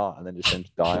good start, and then just seemed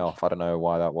to die off. I don't know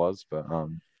why that was, but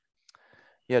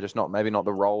just maybe not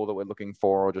the role that we're looking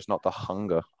for, or just not the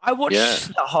hunger. I watched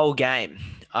the whole game,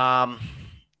 and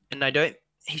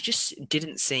he just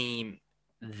didn't seem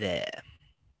there.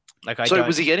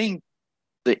 Was he getting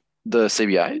the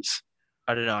CBAs?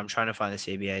 I don't know. I'm trying to find the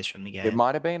CBAs from the game. It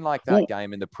might have been like that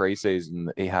game in the preseason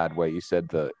that he had, where you said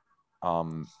that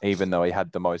even though he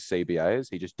had the most CBAs,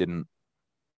 he just didn't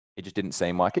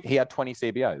seem like it. He had 20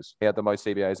 CBAs. He had the most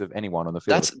CBAs of anyone on the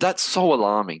field. That's so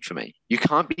alarming for me. You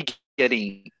can't be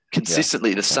getting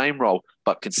consistently the same role,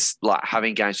 but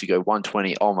having games you go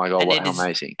 120. Oh my god, how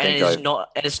amazing! And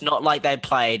it's not like they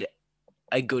played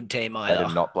a good team either. They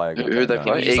did not play a good team. Who they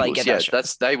play?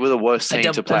 Eagles. They were the worst team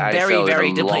to play very, AFL very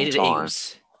in a depleted long time.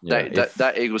 Eagles.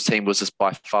 That Eagles team was just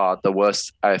by far the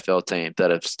worst AFL team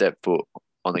that have stepped foot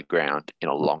on the ground in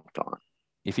a long time.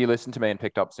 If you listened to me and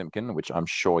picked up Simpkin, which I'm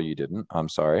sure you didn't, I'm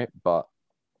sorry, but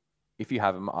if you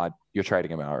have him, you're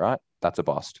trading him out, right? That's a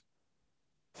bust.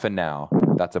 For now,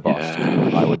 that's a bust.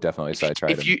 Yeah. I would definitely say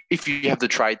trade him. If you have the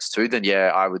trades too, then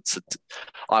yeah,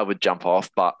 I would jump off.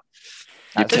 But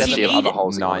you potentially have other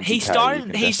holes. He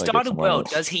started well.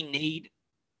 Does he need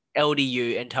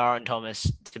LDU and Taron Thomas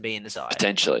to be in the side?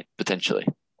 Potentially.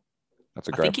 That's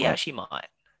a great point. I think he actually might.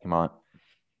 He might.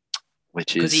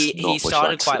 Which is because he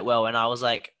started quite well, and I was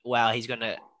like, wow, he's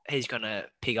gonna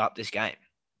pick up this game,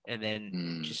 and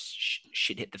then just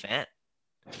shit hit the fan.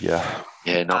 Yeah.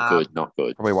 Yeah, not good.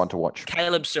 Probably one to watch.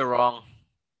 Caleb Sarong.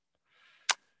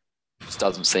 Just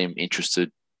doesn't seem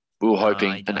interested. We were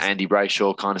hoping an Andy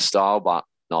Brayshaw kind of style, but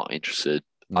not interested.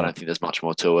 No. I don't think there's much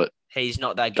more to it. He's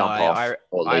not that guy.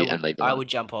 Leave I would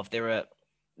jump off. There are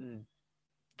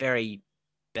very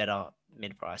better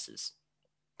mid prices.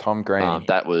 Tom Green.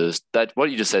 What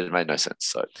you just said made no sense.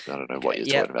 So I don't know what you're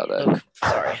talking about there. Look,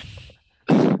 sorry.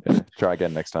 Yeah, try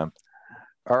again next time.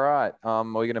 All right. Are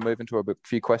we going to move into a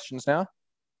few questions now?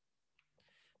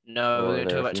 No, we're going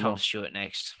to talk about Tom Stewart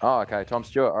next. Oh, okay. Tom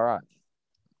Stewart. All right.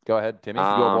 Go ahead, Timmy.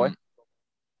 Your boy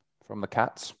from the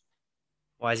Cats.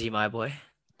 Why is he my boy?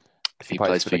 If he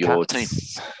plays for your team.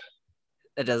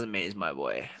 That doesn't mean he's my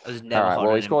boy. I was never. All right.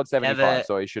 Well, he scored 75,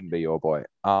 so he shouldn't be your boy.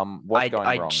 What's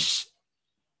going wrong?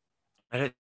 I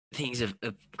don't think he's a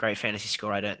great fantasy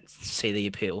scorer. I don't see the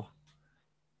appeal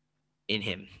in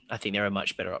him. I think there are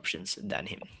much better options than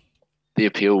him. The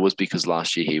appeal was because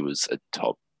last year he was a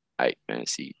top 8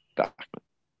 fantasy backman.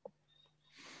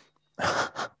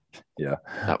 Yeah.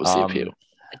 That was the appeal.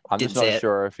 I'm just not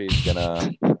sure if he's going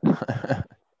to...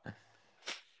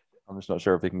 I'm just not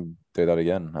sure if he can do that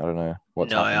again. I don't know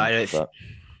what's happening. I don't.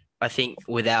 I think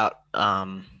without...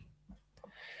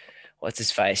 what's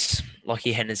his face?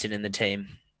 Lockie Henderson in the team.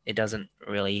 It doesn't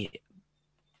really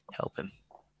help him.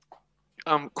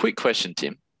 Quick question,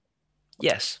 Tim.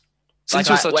 Yes. Sorry.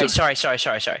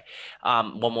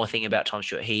 One more thing about Tom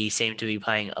Stewart. He seemed to be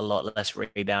playing a lot less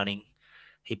rebounding.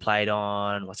 He played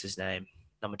on, what's his name?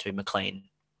 Number 2, McLean.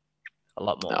 A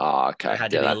lot more. Oh, okay.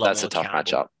 That's a tough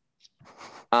matchup.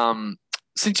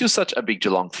 Since you're such a big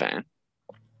Geelong fan,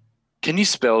 can you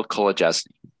spell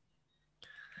Kolajasny?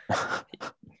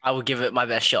 I will give it my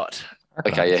best shot.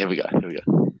 Okay, yeah, here we go.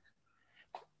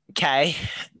 K.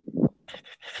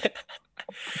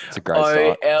 It's a great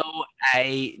start.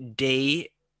 OLAD.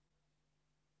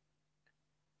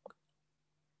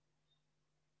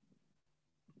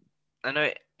 I know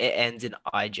it ends in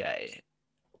IJ.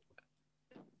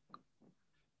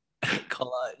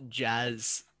 Collar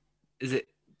Jazz. Is it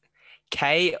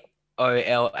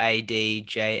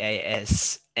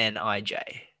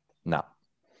KOLADJASNIJ? No.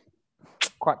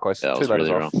 Quite close. That was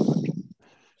really wrong.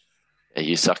 Yeah,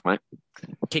 you suck, mate.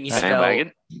 Can you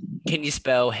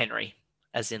spell Henry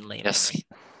as in Liam? Yes. Henry?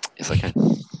 Yes, I can.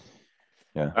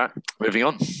 Yeah. All right, moving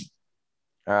on.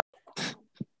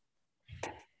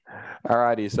 All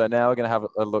righty. So now we're going to have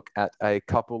a look at a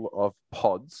couple of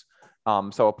pods.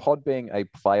 So a pod being a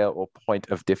player or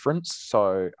point of difference.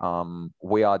 So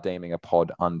we are deeming a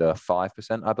pod under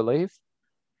 5%, I believe,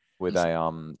 with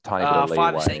a tiny bit of leeway.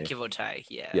 5% give or take,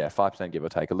 yeah. Yeah, 5% give or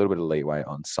take. A little bit of leeway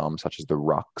on some, such as the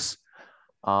rucks.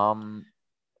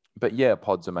 But yeah,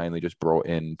 pods are mainly just brought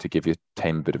in to give your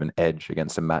team a bit of an edge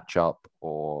against a matchup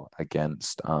or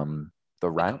against the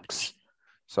ranks.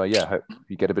 So yeah, hope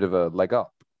you get a bit of a leg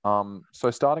up.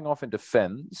 So starting off in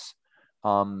defense,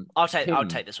 I'll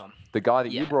take this one. The guy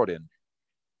that you brought in.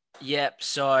 Yep.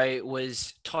 So I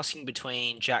was tossing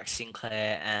between Jack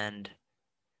Sinclair and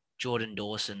Jordan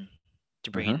Dawson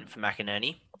to bring in for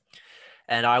McInerney.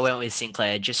 And I went with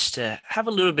Sinclair just to have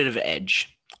a little bit of an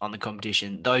edge on the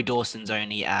competition, though Dawson's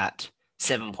only at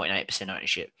 7.8%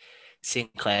 ownership.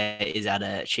 Sinclair is at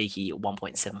a cheeky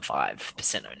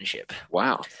 1.75% ownership.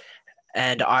 Wow.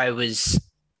 And I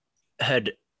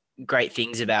heard great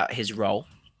things about his role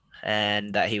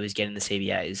and that he was getting the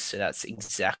CBAs. So that's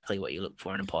exactly what you look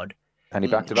for in a pod. And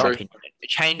he backed it up. A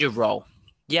change of role.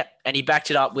 Yep. And he backed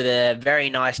it up with a very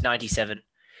nice 97.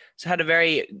 So had a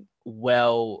very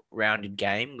well-rounded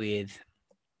game with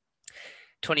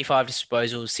 25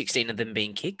 disposals, 16 of them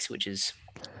being kicks, which is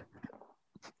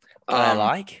what I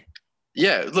like.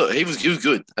 Yeah, look, he was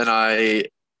good. And I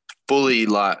fully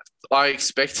I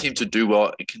expect him to do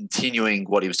well, continuing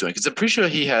what he was doing. Because I'm pretty sure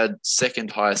he had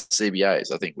second highest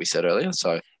CBAs, I think we said earlier.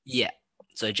 So yeah,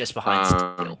 so just behind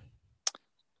Steele.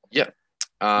 Yeah.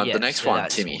 The next one,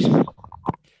 Timmy.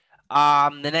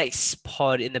 Awesome. The next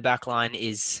pod in the back line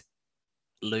is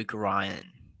Luke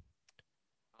Ryan.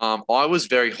 I was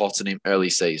very hot on him early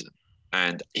season,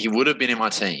 and he would have been in my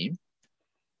team.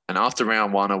 And after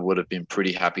round one, I would have been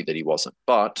pretty happy that he wasn't.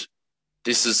 But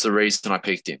this is the reason I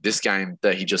picked him. This game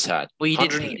that he just had. Well, you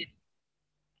didn't pick him.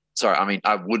 Sorry, I mean,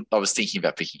 I was thinking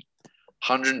about picking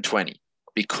 120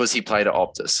 because he played at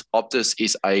Optus. Optus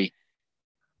is a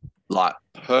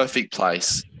perfect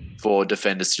place for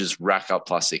defenders to just rack up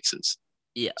plus sixes.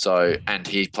 Yeah. So, and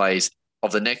he plays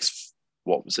of the next,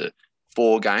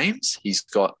 4 games, he's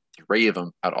got 3 of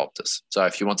them at Optus. So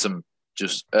if you want some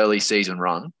just early season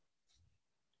run,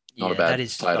 not a bad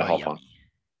player to hop on.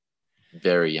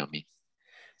 Very yummy.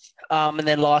 And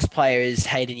then last player is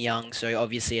Hayden Young. So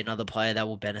obviously another player that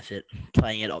will benefit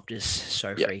playing at Optus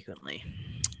so frequently.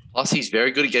 Plus, he's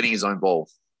very good at getting his own ball.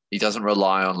 He doesn't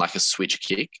rely on like a switch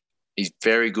kick. He's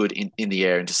very good in the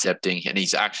air intercepting, and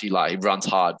he's actually he runs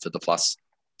hard for the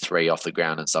 +3 off the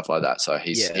ground and stuff like that. So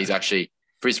he's actually,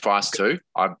 for his price too,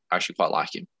 I actually quite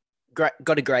like him. Got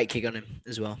a great kick on him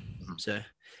as well. Mm-hmm. So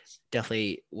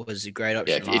definitely was a great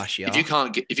option last year. If you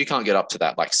can't get up to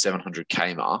that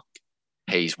 700K mark,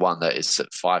 he's one that is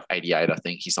at 588. I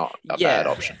think he's not a bad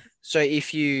option. So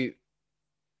if you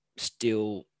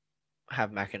still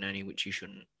have McInerney, which you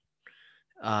shouldn't,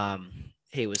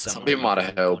 he was someone. Some people might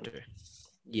have held.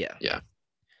 Yeah. Yeah.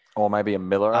 Or maybe a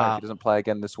Miller if he doesn't play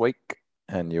again this week,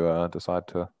 and you decide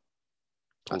to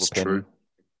pull the pin. True.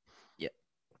 Yeah.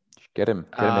 Get him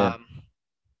in.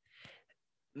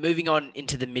 Moving on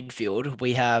into the midfield,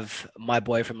 we have my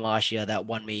boy from last year that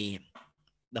won me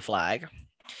the flag,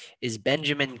 is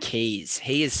Benjamin Keys.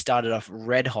 He has started off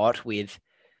red hot with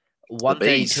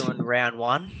 132 in round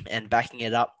 1 and backing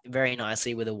it up very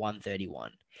nicely with a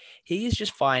 131. He is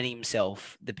just finding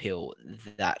himself the pill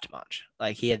that much.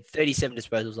 He had 37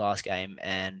 disposals last game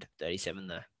and 37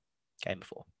 the game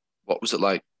before. What was it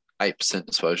 8%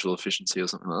 disposal efficiency or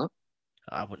something like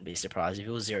that? I wouldn't be surprised if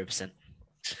it was 0%.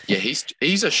 Yeah,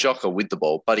 he's a shocker with the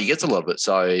ball, but he gets a lot of it.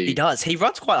 So he does. He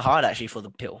runs quite hard actually for the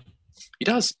pill. He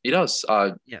does. Yeah.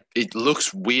 It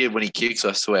looks weird when he kicks.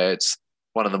 I swear it's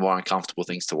one of the more uncomfortable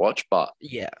things to watch. But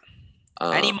yeah,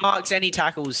 and he marks any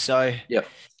tackles. So yeah,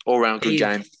 all round good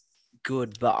game.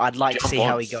 Good, but I'd like to see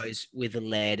how he goes with the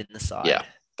lead in the side. Yeah,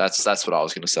 that's what I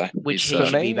was going to say. Which he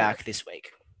should be back this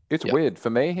week. It's weird. For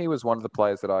me, he was one of the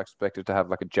players that I expected to have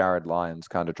a Jared Lyons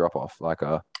kind of drop off,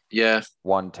 a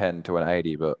 110 to an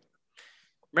 80. But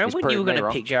remember when you were going to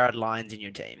pick Jared Lyons in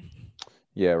your team?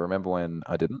 Yeah, remember when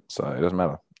I didn't, so it doesn't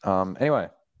matter. Anyway,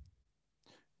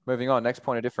 moving on. Next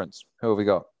point of difference. Who have we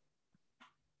got?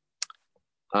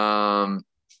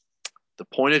 The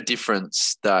point of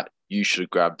difference that you should have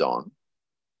grabbed on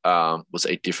was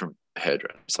a different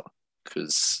hairdresser,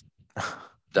 because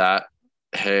that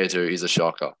hairdo is a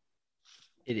shocker.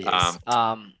 It is.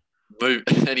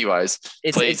 Anyways,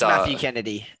 it's Matthew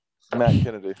Kennedy. Matt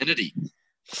Kennedy.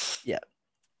 Yeah.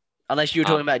 Unless you were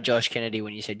talking about Josh Kennedy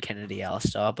when you said Kennedy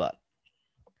Alistair, but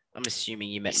I'm assuming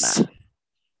you meant Matt.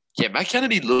 Yeah, Matt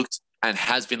Kennedy looked and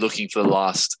has been looking for the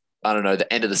last, the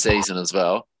end of the season as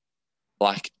well,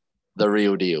 like the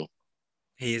real deal.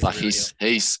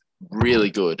 He's really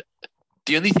good.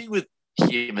 The only thing with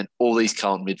him and all these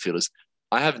current midfielders,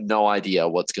 I have no idea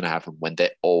what's going to happen when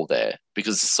they're all there,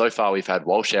 because so far we've had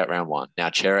Walsh out round 1, now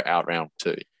Chera out round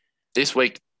 2. This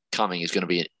week coming is going to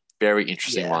be a very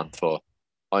interesting one for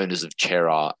owners of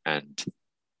Chera and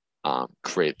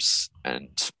Cripps and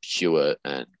Hewitt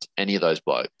and any of those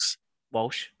blokes.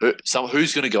 Walsh.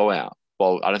 Who's going to go out?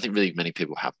 Well, I don't think really many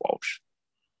people have Walsh,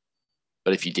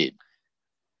 but if you did,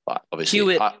 but obviously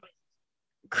Hewitt,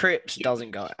 Cripps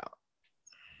doesn't go out.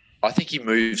 I think he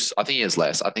moves. I think he has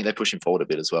less. I think they push him forward a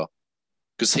bit as well,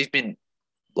 because he's been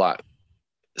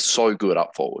so good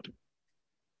up forward,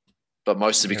 but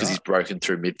mostly because he's broken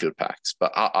through midfield packs.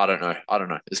 But I don't know.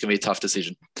 It's going to be a tough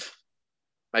decision.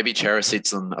 Maybe Chera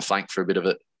sits on a flank for a bit of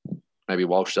it. Maybe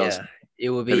Walsh does. Yeah, it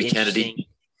will be interesting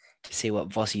to see what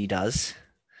Vossi does.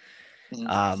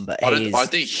 But I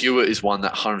think Hewitt is one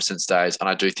that 100% stays, and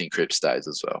I do think Cripps stays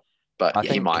as well. But I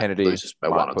think he might Kennedy lose by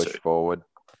one or push two. Forward.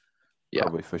 Yeah.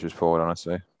 Probably pushes forward,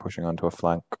 honestly, pushing onto a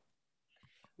flank.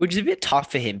 Which is a bit tough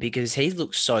for him because he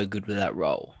looks so good with that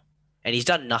role. And he's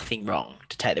done nothing wrong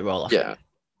to take the role off him.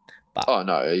 But,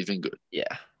 no, he's been good.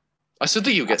 Yeah. I still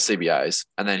think he'll get CBAs,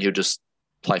 and then he'll just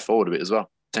play forward a bit as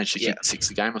well. Potentially kick 6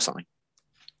 a game or something.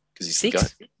 Because he's the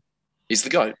GOAT. He's the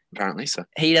GOAT, apparently. So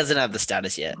he doesn't have the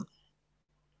status yet.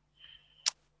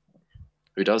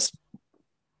 Who does?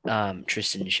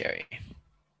 Tristan Sherry.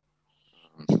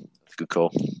 Good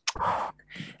call.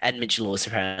 And Mitch Lewis,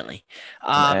 apparently.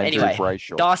 Anyway,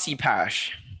 Brayshaw. Darcy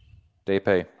Parish.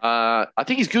 DP. I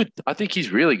think he's good. I think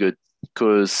he's really good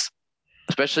because,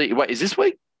 especially, is this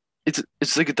week?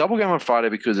 it's like a double game on Friday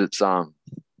because it's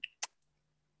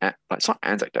it's not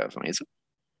Anzac Day or something, is it?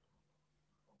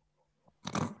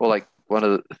 Or like one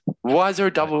of the. Why is there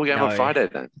a double game on Friday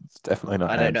then? It's definitely not.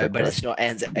 I don't know, but it's not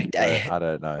Anzac Day. I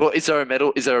don't know. Well, is there a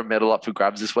medal? Is there a medal up for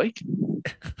grabs this week?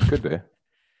 Could be.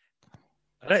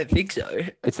 I don't think so.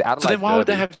 It's the Adelaide. So then why would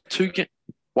Derby. they have two?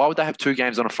 Why would they have two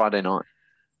games on a Friday night?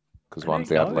 Because one's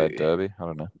the Adelaide Derby. I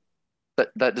don't know.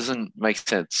 That doesn't make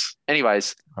sense.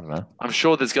 Anyways, I don't know. I'm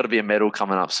sure there's got to be a medal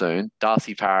coming up soon.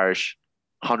 Darcy Parish,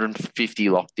 150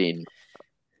 locked in.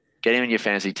 Get him in your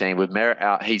fantasy team. With Merritt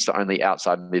out, he's the only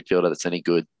outside midfielder that's any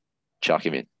good. Chuck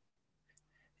him in.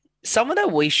 Someone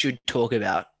that we should talk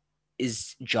about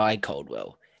is Jai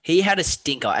Caldwell. He had a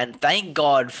stinker, and thank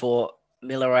God for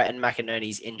Millerite and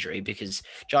McInerney's injury, because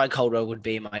Jai Caldwell would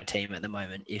be in my team at the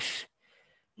moment if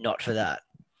not for that.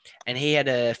 And he had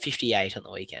a 58 on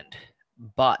the weekend.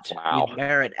 But with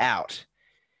Merritt out,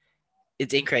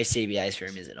 it's increased CBAs for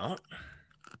him, is it not?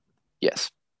 Yes.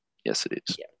 Yes, it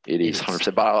is. Yeah, it is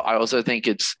 100%. But I also think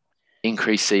it's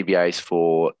increased CBAs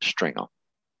for Stringer.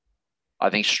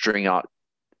 I think Stringer,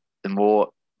 the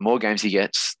more games he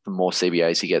gets, the more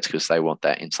CBAs he gets because they want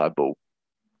that inside ball.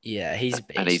 Yeah, he's a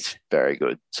beast. And he's very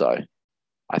good. So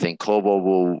I think Caldwell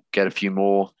will get a few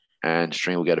more and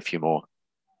Stringer will get a few more.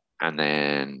 And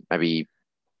then maybe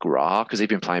Gra, because he's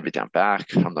been playing a bit down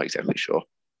back. I'm not exactly sure.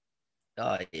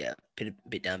 Oh, yeah.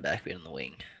 Bit down back, bit on the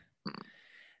wing.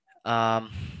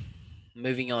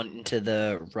 Moving on into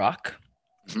the ruck.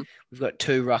 Mm-hmm. We've got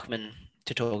two ruckmen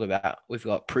to talk about. We've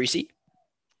got Prusy,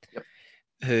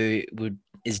 who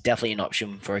is definitely an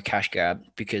option for a cash grab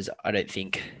because I don't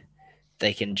think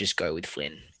they can just go with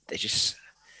Flynn.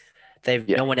 They've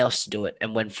no one else to do it.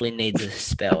 And when Flynn needs a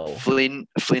spell. Flynn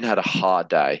had a hard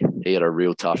day. He had a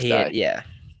real tough day.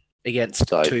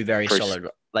 Against two very solid,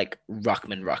 like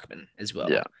ruckman as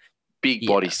well. Yeah. Big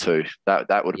bodies too.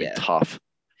 That would have been tough.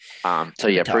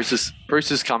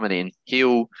 Bruce is coming in.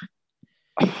 He'll.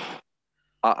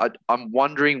 I'm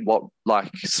wondering what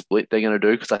split they're going to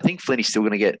do because I think Flynn is still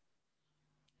going to get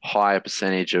higher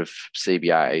percentage of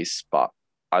CBAs, but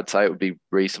I'd say it would be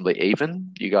reasonably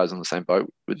even. You guys on the same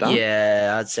boat with that?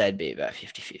 Yeah, I'd say it'd be about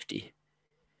 50-50.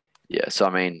 Yeah, so I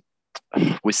mean,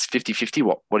 with 50-50,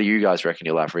 what do you guys reckon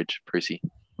you'll average, Prusy?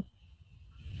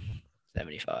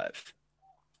 75.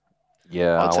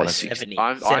 Yeah, I'd say 60.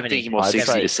 I'm thinking more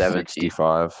 60 to 70.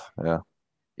 65, yeah.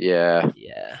 Yeah.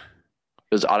 Yeah.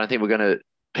 Because I don't think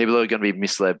people are going to be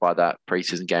misled by that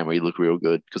preseason game where he looked real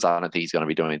good because I don't think he's going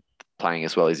to be playing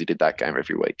as well as he did that game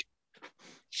every week.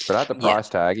 But at the price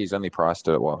tag, he's only priced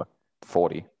at what,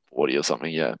 40? 40 or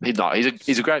something, yeah.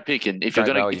 He's a great pick. And if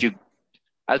you,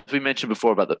 as we mentioned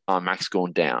before about the Max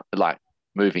going down, like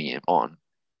moving him on,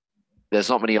 there's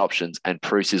not many options, and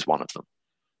Bruce is one of them.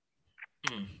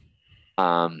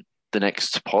 The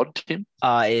next pod, Tim?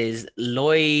 Is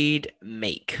Lloyd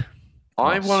Meek.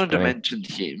 I wanted to mention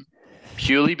him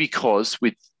purely because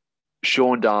with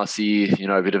Sean Darcy,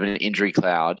 a bit of an injury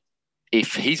cloud,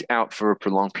 if he's out for a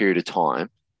prolonged period of time,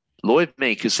 Lloyd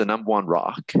Meek is the number one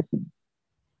ruck.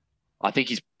 I think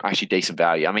he's actually decent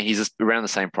value. I mean, he's around the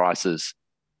same price as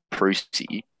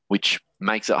Prusy, which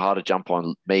makes it hard to jump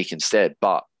on Meek instead.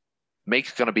 But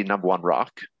Meek's going to be number one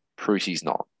ruck. Prusy's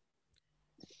not.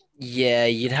 Yeah,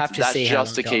 you'd have to see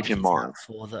just to keep in mind.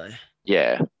 For, though.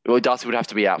 Yeah. Well, Darcy would have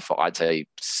to be out for, I'd say,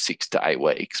 6 to 8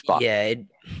 weeks. But yeah.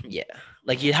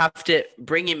 Like, you have to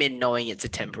bring him in knowing it's a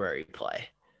temporary play.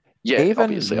 Yeah,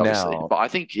 obviously. But I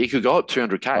think he could go up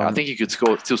 200K. I think he could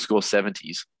still score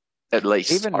 70s at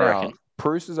least. Even I reckon.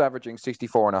 Bruce is averaging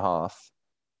 64.5,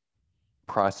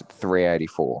 priced at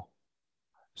 384.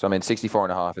 So, I mean,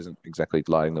 64.5 isn't exactly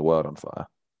lighting the world on fire.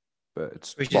 But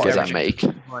it's... Is that Meek?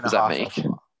 Is that Meek?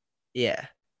 Yeah,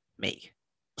 Meek.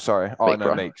 Sorry. Oh, Meek, no,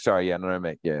 right? Meek. Sorry, yeah, no,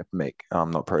 Meek. Yeah, Meek.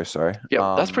 Not Bruce, sorry.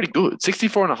 Yeah, that's pretty good.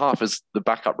 64.5 is the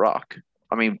backup ruck.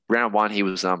 I mean, round 1, he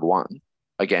was number 1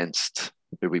 against...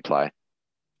 Who we play?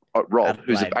 Rob,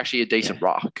 who's actually a decent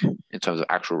ruck in terms of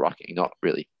actual rucking, not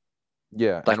really.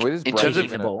 Yeah, and with his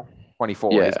breaking in at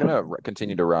 24, he's going to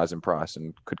continue to rise in price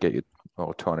and could get you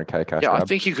 200K cash. Yeah, I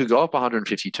think he could go up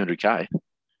 150, 200K.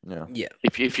 Yeah.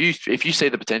 If you see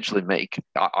the potential in Meek,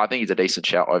 I think he's a decent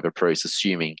shout over Bruce,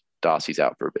 assuming Darcy's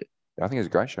out for a bit. I think he's a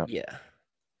great shot. Yeah.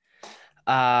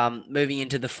 Moving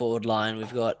into the forward line,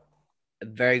 we've got a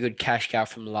very good cash cow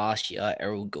from last year,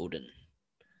 Errol Goulden.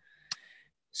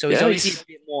 So he's obviously a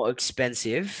bit more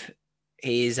expensive.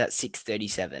 He is at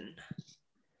 637,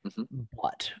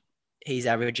 but he's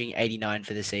averaging 89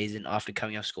 for the season after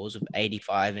coming off scores of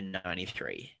 85 and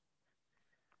 93.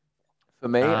 For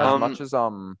me, as much as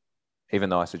even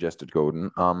though I suggested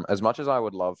Goulden, as much as I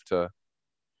would love to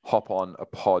hop on a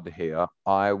pod here,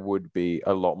 I would be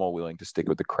a lot more willing to stick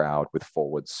with the crowd with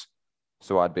forwards.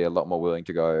 So I'd be a lot more willing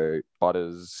to go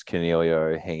Butters,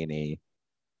 Canelio, Heaney.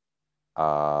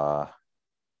 I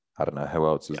don't know who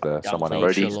else is there. Someone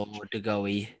else.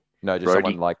 No, just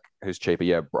someone like who's cheaper.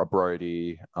 Yeah,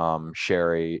 Brody,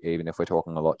 Sherry. Even if we're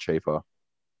talking a lot cheaper.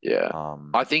 Yeah,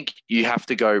 I think you have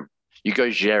to go. You go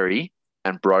Jerry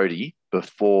and Brody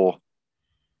before.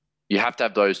 You have to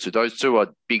have those two. Those two are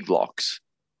big locks,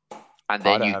 and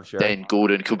then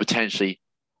Gordon could potentially.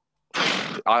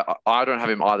 I don't have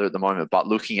him either at the moment, but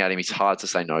looking at him, it's hard to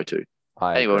say no to.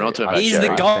 Anyway, we're not talking about Jerry. He's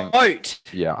the GOAT.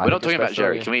 Yeah, we're not talking about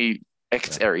Jerry. Can we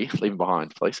Eri leave him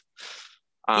behind, please?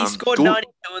 He scored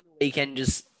 92 on the weekend.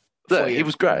 He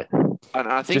was great, and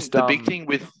I think the big thing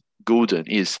with Gordon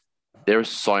is there are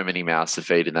so many mouths to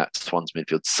feed in that Swans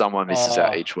midfield. Someone misses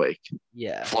out each week.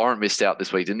 Yeah, Florent missed out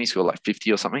this week, didn't he? Score like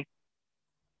 50 or something.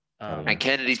 And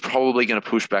Kennedy's probably going to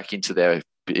push back into there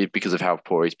because of how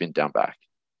poor he's been down back.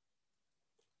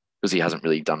 Because he hasn't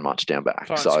really done much down back.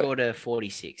 Florent scored a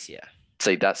 46, yeah.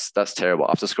 See, that's terrible.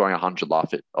 After scoring 100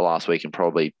 last week and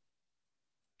probably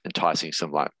enticing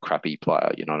some like crappy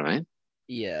player, you know what I mean?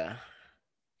 Yeah.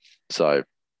 So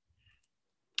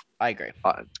I agree.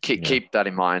 Keep that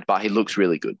in mind, but he looks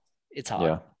really good. It's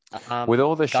hard. Yeah. With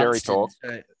all the Sherry talk,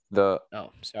 sorry.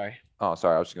 Oh,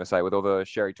 sorry. I was just going to say, with all the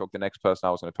Sherry talk, the next person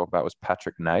I was going to talk about was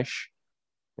Patrick Naish,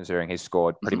 considering he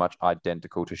scored pretty much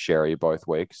identical to Sherry both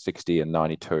weeks, 60 and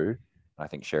 92. I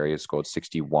think Sherry has scored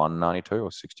 61, 92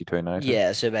 or 62, 92.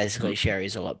 Yeah, so basically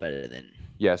Sherry's a lot better than...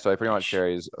 Yeah, so pretty much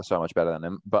Sherry is so much better than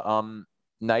him. But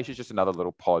Naish is just another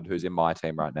little pod who's in my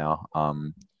team right now.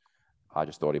 I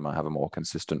just thought he might have a more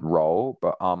consistent role.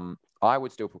 But I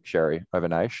would still put Sherry over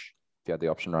Naish if you had the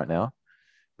option right now.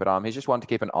 But he's just one to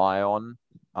keep an eye on,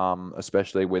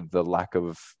 especially with the lack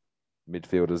of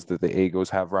midfielders that the Eagles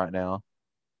have right now.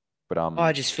 But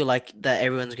I just feel like that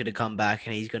everyone's going to come back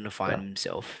and he's going to find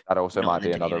himself. That also might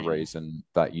be another reason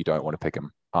that you don't want to pick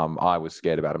him. I was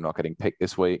scared about him not getting picked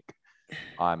this week.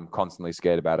 I'm constantly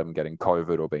scared about him getting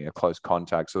COVID or being a close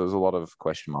contact. So there's a lot of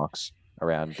question marks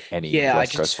around any. Yeah, I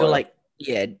just feel like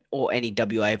or any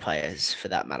WA players for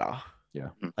that matter. Yeah,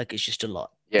 like it's just a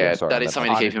lot. Yeah, that is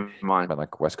something to keep in mind. But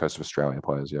like West Coast of Australia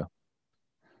players, yeah.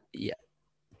 Yeah.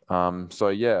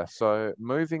 So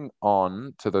moving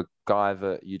on to the guy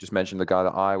that you just mentioned, the guy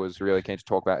that I was really keen to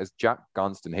talk about is Jack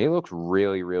Gunston. He looks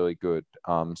really, really good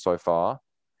so far.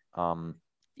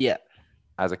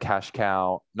 As a cash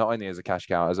cow, not only as a cash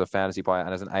cow, as a fantasy player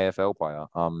and as an AFL player.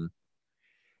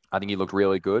 I think he looked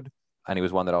really good, and he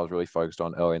was one that I was really focused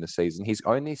on early in the season. He's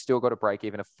only still got a break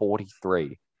even of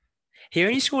 43. He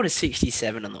only scored a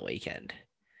 67 on the weekend.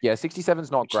 Yeah, 67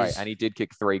 is not great, and he did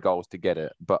kick 3 goals to get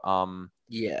it. But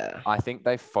I think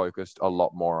they focused a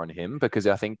lot more on him because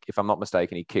I think, if I'm not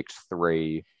mistaken, he kicked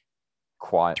 3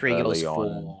 quite early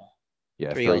on. 4.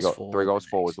 Yeah, 3 goals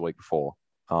 4 was the week before.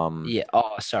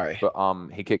 Sorry. But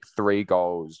he kicked 3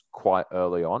 goals quite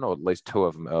early on, or at least 2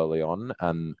 of them early on,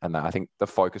 and that, I think the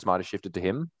focus might have shifted to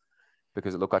him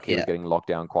because it looked like he was getting locked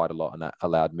down quite a lot, and that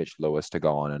allowed Mitch Lewis to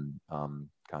go on and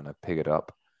kind of pick it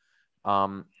up.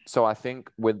 So I think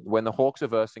when the Hawks are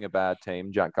versing a bad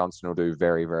team, Jack Gunston will do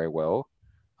very, very well.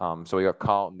 So we got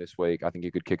Carlton this week. I think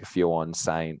you could kick a few on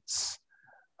Saints,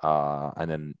 and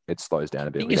then it slows down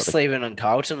a bit. I think you're sleeping on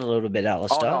Carlton a little bit,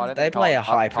 Alistair. They play a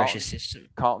high-pressure system.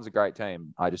 Carlton's a great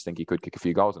team. I just think he could kick a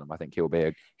few goals on them. I think he'll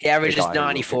be He averages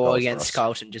 94 against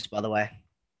Carlton, just by the way.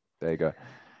 There you go.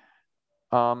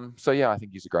 So yeah, I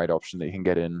think he's a great option that you can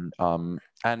get in.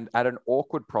 And at an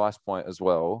awkward price point as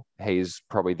well, he's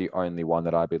probably the only one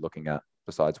that I'd be looking at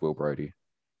besides Will Brodie.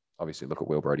 Obviously, look at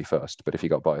Will Brodie first, but if you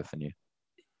got both, then you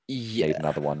need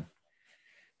another one.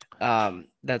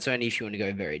 That's only if you want to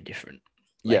go very different.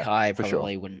 I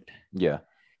probably wouldn't. Yeah.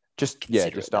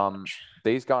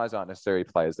 These guys aren't necessarily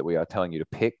players that we are telling you to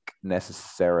pick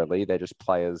necessarily. They're just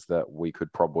players that we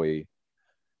could probably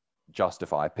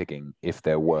justify picking if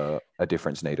there were a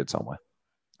difference needed somewhere.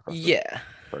 Yeah,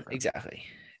 exactly.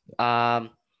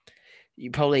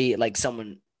 You probably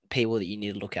people that you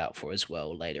need to look out for as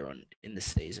well later on in the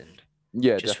season.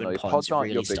 Yeah, just definitely. When pods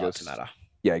aren't really start to matter.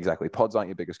 Yeah, exactly. Pods aren't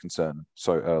your biggest concern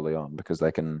so early on because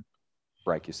they can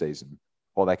break your season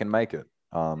or they can make it.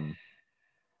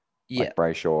 Like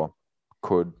Brayshaw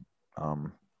could.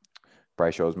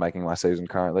 Brayshaw is making my season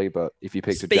currently, but if you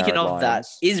picked Speaking of that,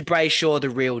 is Brayshaw the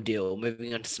real deal?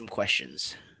 Moving on to some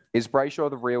questions. Is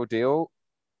Brayshaw the real deal?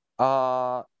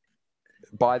 By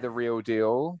the real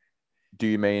deal, do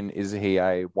you mean is he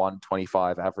a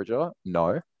 125 averager?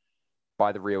 No.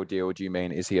 By the real deal, do you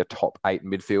mean is he a top 8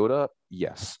 midfielder?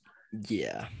 Yes.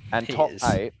 Yeah. And top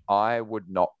 8, I would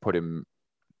not put him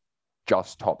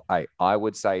just top 8. I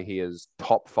would say he is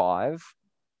top 5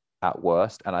 at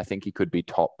worst, and I think he could be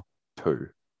top 2.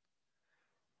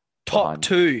 Top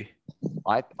 2.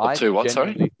 I two, what,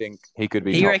 sorry? genuinely think he could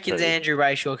be He top reckons 2. Andrew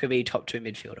Brayshaw could be top 2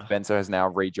 midfielder. Spencer has now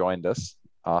rejoined us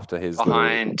after his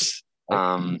behind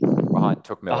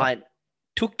Took Miller. Behind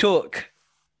Tuk.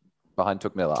 Behind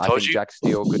Took Miller. I think Jack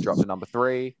Steele could drop to number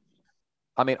 3.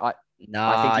 I mean, I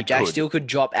think Jack Steele could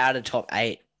drop out of top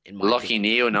 8. In my Lockie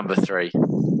Neal, number 3.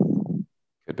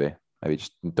 Could be. Maybe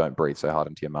just don't breathe so hard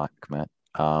into your mic, Matt.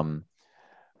 No,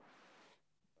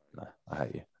 I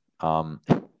hate you.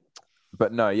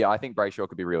 But no, yeah, I think Brayshaw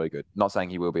could be really good. Not saying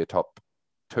he will be a top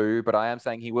 2, but I am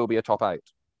saying he will be a top 8.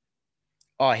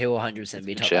 Oh, he will 100%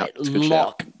 be top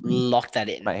 8. Lock that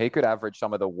in. Mate, he could average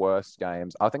some of the worst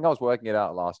games. I think I was working it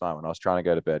out last night when I was trying to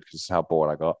go to bed because how bored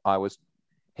I got.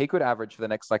 He could average for the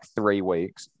next 3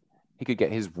 weeks. He could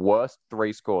get his worst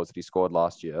 3 scores that he scored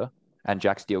last year, and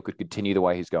Jack Steele could continue the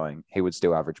way he's going. He would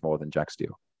still average more than Jack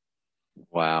Steele.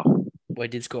 Wow. We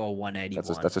did score a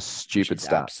 181. That's a stupid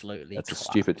stat. Absolutely.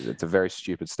 It's a very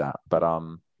stupid stat. But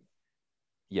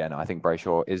yeah, no, I think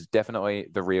Brayshaw is definitely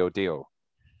the real deal.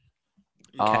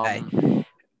 Okay.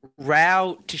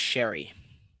 Rao to Sherry.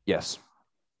 Yes.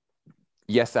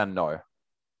 Yes and no.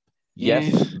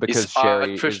 Yes, Yeah. because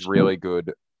Sherry is really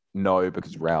good. No,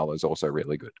 because Rao is also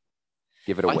really good.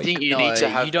 Give it a week. I think you need to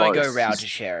have You don't both. go Rao to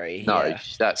Sherry. No, yeah.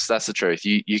 that's the truth.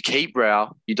 You keep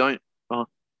Rao. You don't.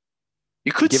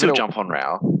 You could still jump on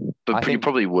Rao, but you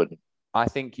probably wouldn't. I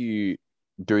think you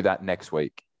do that next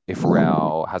week if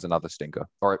Rao has another stinker.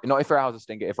 Or not if Rao has a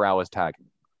stinker, if Rao is tagging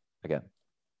again.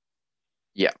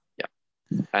 Yeah.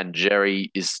 And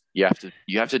Jerry is you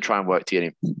have to try and work to get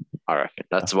him. I reckon.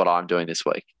 That's what I'm doing this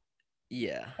week.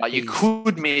 Yeah. Like you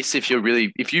could miss if you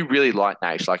really like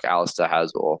Nash, like Alistair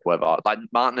has or whoever. Like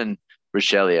Martin and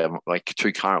Rochelle are like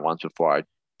 2 current ones before I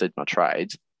did my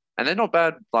trades. And they're not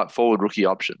bad like forward rookie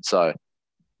options. So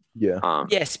yeah,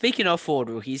 speaking of forward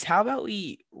rookies, how about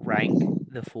we rank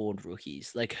the forward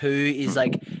rookies? Like who is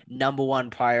like number 1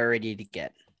 priority to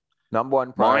get? Number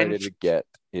 1 priority to get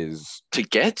is to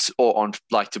get or on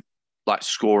to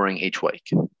scoring each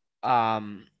week.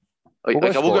 We'll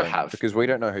go have because we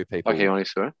don't know who people. Okay, you want to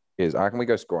score? Is I can we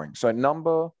go scoring? So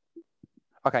number.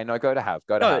 Okay, no, go to have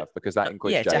because that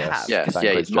includes JS.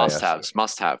 Yeah,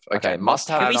 must have. Okay, must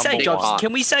have.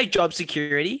 Can we say job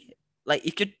security? Like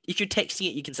if you're texting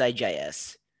it, you can say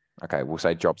JS. Okay, we'll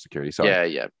say job security. So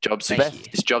yeah, job security.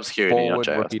 It's job security. Forward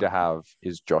not JS. rookie to have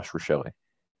is Josh Rochelle.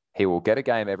 He will get a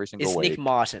game every single week. Nick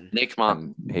Martin. Nick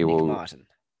Martin. Nick Martin.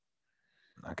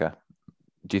 Okay.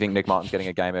 Do you think Nick Martin's getting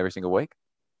a game every single week?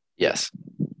 Yes.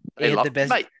 He had the best.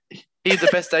 Mate, he had the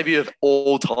best debut of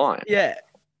all time. Yeah.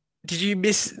 Did you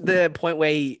miss the point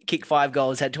where he kicked 5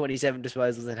 goals, had 27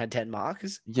 disposals, and had 10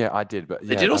 marks? Yeah, I did. But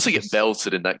they did also get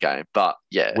belted in that game. But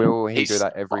yeah, will he do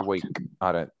that every week?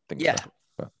 I don't think so.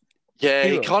 But. Yeah,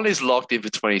 he kind of is locked in for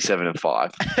 27 and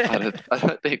 5. I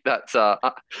don't think that's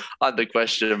under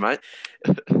question, mate.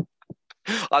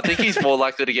 I think he's more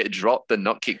likely to get dropped than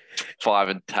not kick 5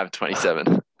 and have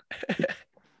 27.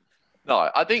 No,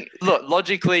 I think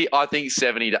logically, I think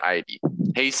 70 to 80.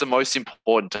 He's the most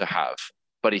important to have.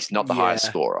 But he's not the highest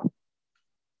scorer.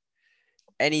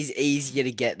 And he's easier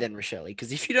to get than Rochelle.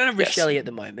 Because if you don't have Rochelle at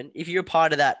the moment, if you're a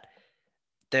part of that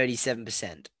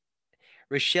 37%,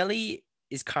 Rochelle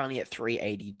is currently at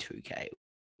 382K,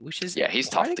 which is he's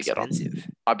tough to expensive. Get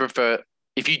on. I prefer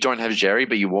if you don't have Jerry,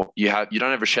 but you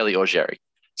don't have Rochelle or Jerry.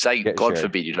 Say God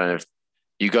forbid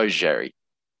you go Jerry,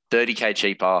 30K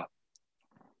cheaper,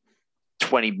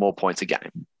 20 more points a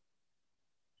game.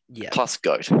 Yeah. Plus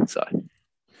GOAT. So.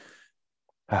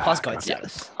 Plus GOAT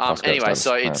status. Anyway,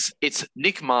 so it's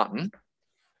Nick Martin,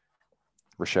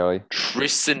 Rochelle,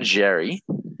 Tristan Jerry.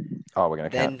 Oh, we're gonna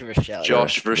count Rochelle.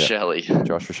 Josh Rochelle. Yeah.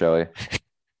 Josh Rochelle.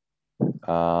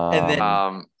 And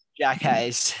then Jack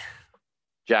Hayes.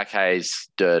 Jack Hayes,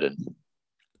 Durden.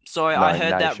 Sorry, I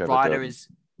heard Nash that Ryder is.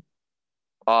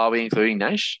 Are we including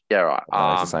Nash? Yeah, right.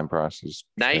 It's the same price as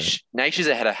Nash. Nash is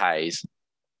ahead of Hayes.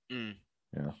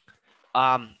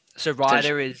 Yeah. So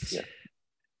Ryder is. Yeah.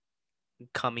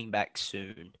 Coming back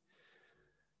soon,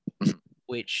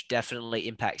 which definitely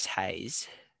impacts Hayes.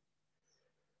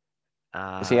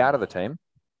 Is he out of the team?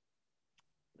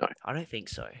 No, I don't think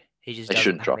so. He just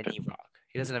doesn't have any ruck.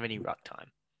 He doesn't have any ruck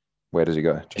time. Where does he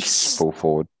go? Just full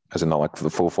forward, as in not like the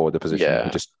full forward the position. Yeah,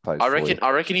 he just plays. I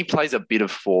reckon he plays a bit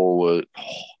of forward.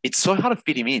 It's so hard to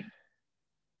fit him in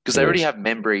because they already have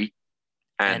Membry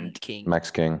and King,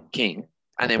 Max King,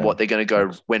 and then what they're going to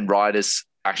go when Ryder's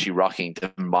actually rucking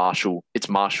to Marshall. It's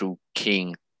Marshall,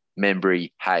 King,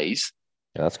 Membry, Hayes.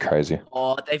 Yeah, that's crazy.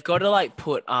 Oh, they've got to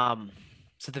put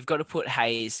So they've got to put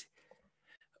Hayes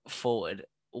forward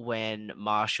when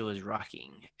Marshall is rucking,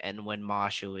 and when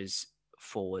Marshall is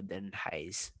forward, then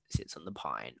Hayes sits on the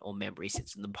pine, or Membry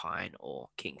sits on the pine, or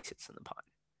King sits on the pine.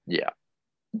 Yeah.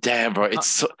 Damn, bro.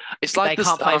 It's like they this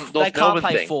can't play. North They can't Melbourne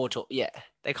play thing. four tall. Yeah,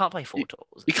 they can't play four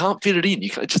talls. You can't fit it in.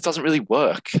 It just doesn't really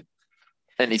work.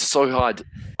 And it's so hard.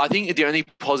 I think the only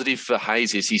positive for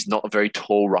Hayes is he's not a very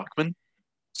tall ruckman.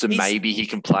 So maybe he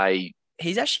can play.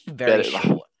 He's actually very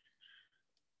short.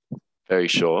 Very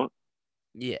short.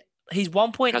 Yeah. He's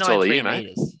 1.93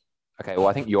 meters. Okay, well,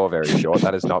 I think you're very short.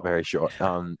 That is not very short.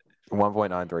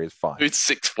 1.93 is fine. Dude's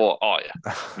 6'4". Oh, yeah.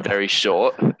 Very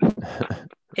short.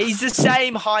 He's the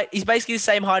same height. He's basically the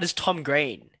same height as Tom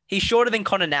Green. He's shorter than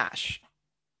Connor Nash.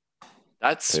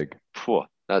 That's big.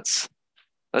 That's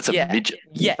a midget.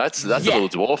 Yeah. That's a little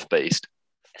dwarf beast.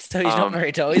 So he's not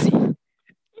very tall, is he?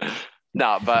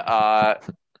 No, but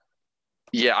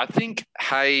yeah, I think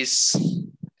Hayes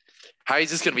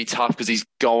is going to be tough because he's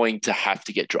going to have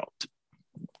to get dropped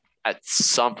at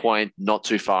some point, not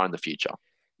too far in the future.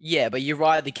 Yeah, but you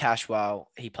ride the cash while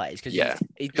he plays. Because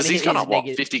he's gone up, what,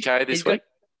 50K this week?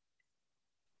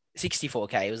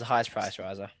 64K. It was the highest price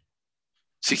riser.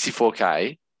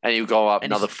 64K, and he'll go up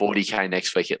another 40K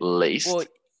next week at least. Well,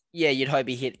 yeah, you'd hope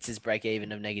he hits his break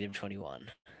even of -21.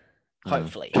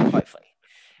 Hopefully. If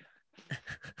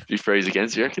he frees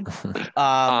against, you reckon?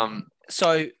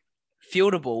 So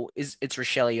fieldable it's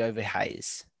Rochelle over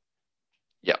Hayes.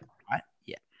 Yeah. Right?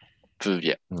 Yeah.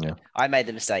 Yeah. I made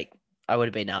the mistake. I would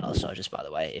have been Arnold just by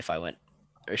the way, if I went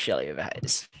Rochelle over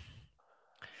Hayes.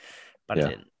 But I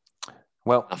didn't.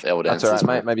 Well, that's all right,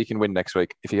 mate. Maybe you can win next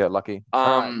week if you get lucky.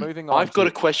 All right, moving on. I've got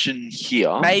a question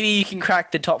here. Maybe you can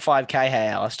crack the top 5K, hey,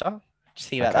 Alistair. Just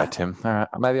think about that. Tim. All right,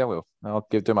 maybe I will. I'll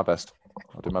do my best.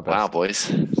 Wow, boys.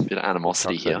 A bit of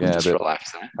animosity here. Yeah, just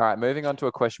relax. Eh? All right, moving on to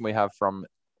a question we have from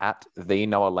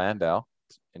 @the_Noah_Landau.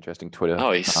 Interesting Twitter.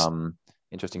 Oh, he's...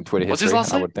 Interesting Twitter What's history,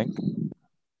 his last name? I would think.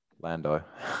 Lando.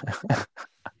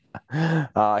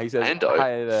 He says,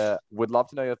 "Hey, would love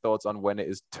to know your thoughts on when it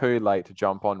is too late to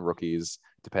jump on rookies,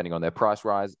 depending on their price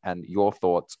rise, and your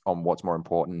thoughts on what's more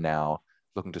important now,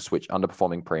 looking to switch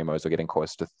underperforming primos or getting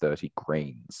close to 30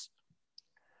 greens."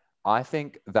 I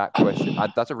think that question,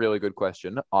 that's a really good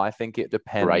question. I think it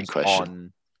depends. Great question.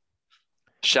 On...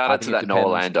 Shout out to that Noah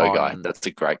Lando guy. That's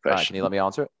a great question. Right, can you let me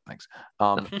answer it? Thanks.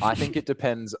 I think it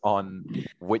depends on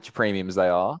which premiums they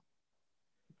are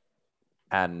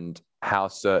and how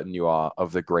certain you are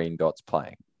of the green dots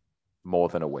playing more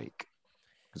than a week.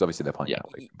 Because obviously they're playing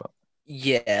that week. But...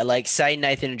 Yeah, like say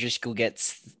Nathan Driscoll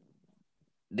gets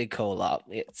the call up,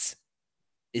 is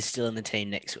still in the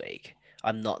team next week.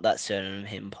 I'm not that certain of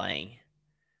him playing.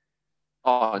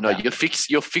 Oh no, you're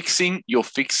fixing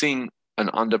an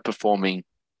underperforming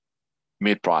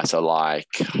mid-pricer like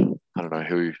I don't know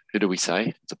who do we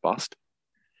say it's a bust?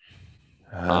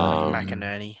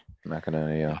 McInerney.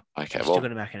 McInerney, yeah. Okay, well, still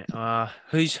got a McInerney.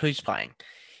 Who's playing?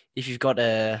 If you've got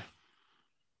a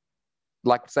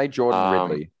like say Jordan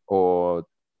Ridley or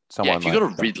someone. Yeah, if you've got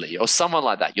a Ridley or someone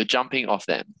like that, you're jumping off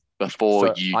them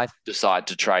before decide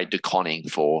to trade de Conning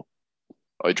for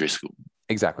O'Driscoll.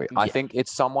 Exactly. Yeah. I think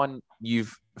it's someone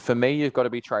you've got to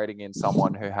be trading in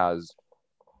someone who has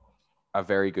a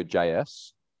very good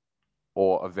JS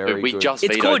or a very good...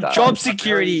 It's called job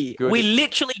security. We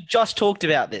literally just talked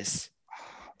about this.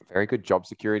 Very good job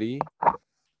security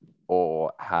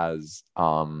or has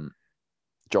job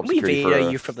security. We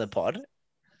veto you from the pod.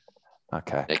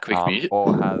 Okay. Yeah, quick mute.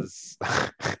 Or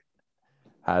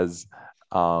has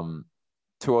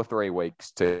 2 or 3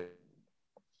 weeks to...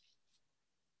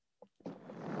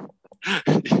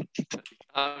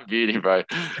 I'm muting, bro.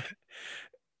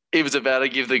 He was about to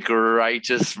give the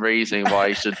greatest reason why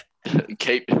you should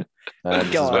keep.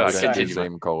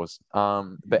 Continue calls.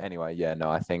 But anyway,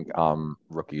 I think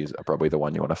rookies are probably the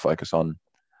one you want to focus on,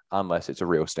 unless it's a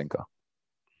real stinker.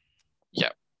 Yeah,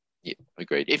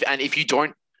 agreed. If you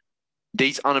don't,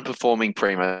 these underperforming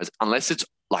primos, unless it's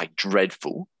like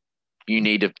dreadful, you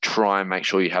need to try and make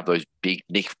sure you have those big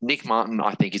Nick Martin.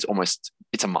 I think it's a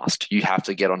must. You have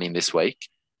to get on him this week.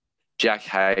 Jack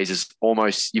Hayes you've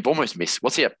almost missed.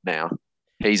 What's he up now?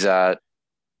 He's 3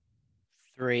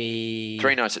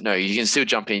 nights. No, you can still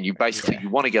jump in. You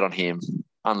want to get on him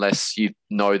unless you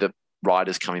know that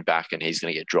Ryder's coming back and he's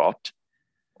going to get dropped.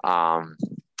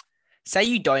 Say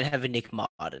you don't have a Nick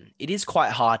Martin. It is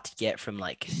quite hard to get from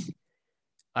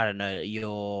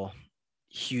your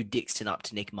Hugh Dixon up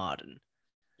to Nick Martin.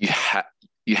 You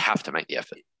have to make the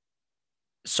effort.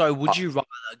 So would you rather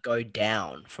go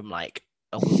down from a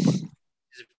Will Brody?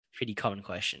 It's a pretty common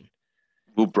question.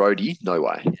 Will Brody? No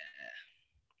way. Yeah.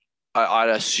 I'd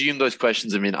assume those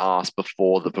questions have been asked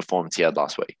before the performance he had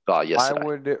last week. Yesterday. I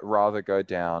would rather go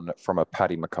down from a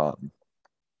Paddy McCartan,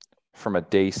 from a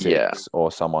D6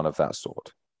 or someone of that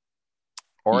sort.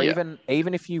 Or even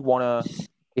if you want to,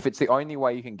 if it's the only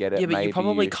way you can get it, yeah, but you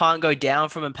probably can't go down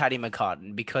from a Paddy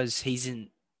McCartan because he's in.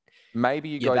 Maybe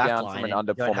you go down from an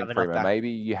underperforming primo. Maybe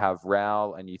you have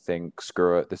Raul and you think,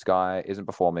 screw it, this guy isn't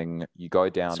performing. You go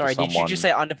down to someone. Sorry, did you just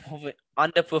say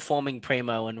underperforming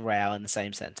primo and Raul in the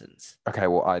same sentence? Okay,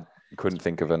 well, I couldn't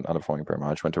think of an underperforming primo.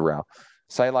 I just went to Raul.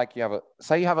 Say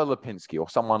you have a Lipinski or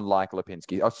someone like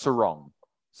Lipinski. Or Sarong.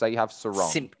 Say you have Sarong.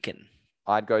 Simpkin.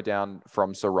 I'd go down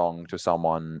from Sarong to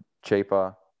someone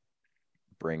cheaper.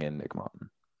 Bring in Nick Martin.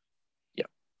 Yeah.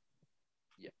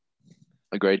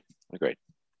 Agreed.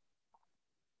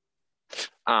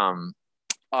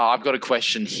 I've got a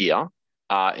question here.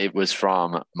 It was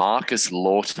from Marcus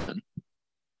Lawton.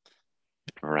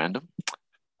 Random.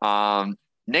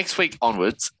 Next week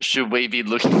onwards, should we be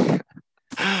looking?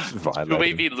 Should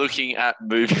we be looking at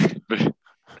moving?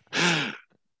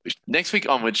 Next week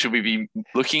onwards, should we be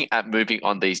looking at moving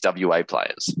on these WA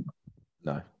players?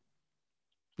 No,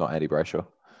 not Eddie Brayshaw.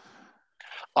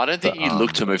 I don't think you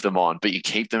look to move them on, but you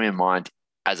keep them in mind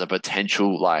as a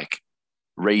potential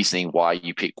reasoning why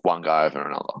you pick one guy over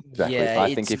another. Exactly. Yeah,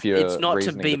 I think if you're it's not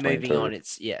to be moving on,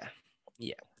 it's take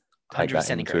that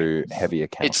into heavy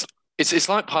account. It's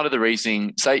like part of the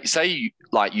reasoning. Say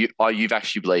you've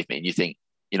actually believed me, and you think,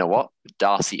 you know what,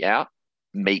 Darcy out,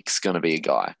 Meek's going to be a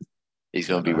guy. He's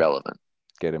going to be relevant.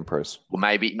 Get him, Bruce. Well,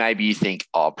 maybe you think,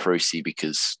 Prusy,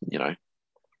 because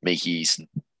Meeky's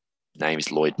name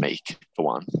is Lloyd Meek for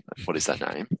one. What is that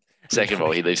name? Second of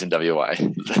all, he lives in WA.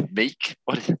 Meek?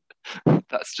 What?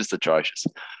 That's just atrocious.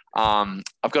 I've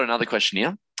got another question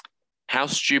here. How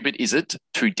stupid is it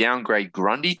to downgrade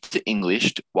Grundy to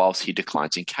English whilst he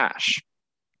declines in cash?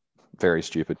 Very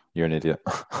stupid. You're an idiot.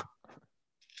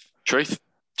 Truth.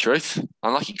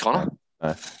 Unlucky, Connor.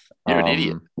 No. You're an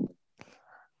idiot.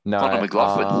 No. Connor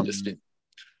McLaughlin.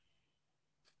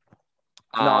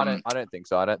 I don't think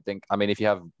so. I mean, if you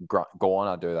have Gawn,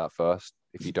 I'll do that first.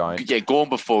 If you don't. Yeah, Gawn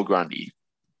before Grundy.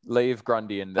 Leave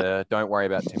Grundy in there. Don't worry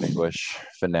about Tim English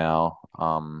for now.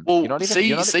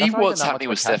 See what's happening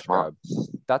with Steph Martin.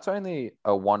 That's only a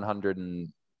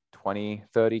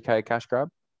 30K cash grab,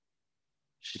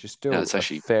 which is still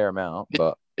actually a fair amount,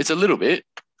 but it's a little bit.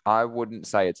 I wouldn't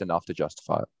say it's enough to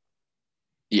justify it.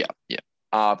 Yeah.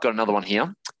 I've got another one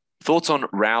here. Thoughts on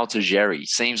Raul to Jerry?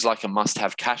 Seems like a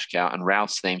must-have cash cow, and Raul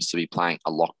seems to be playing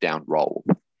a lockdown role.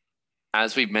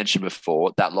 As we've mentioned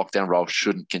before, that lockdown role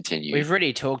shouldn't continue. We've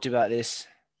already talked about this.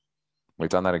 We've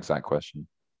done that exact question.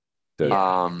 All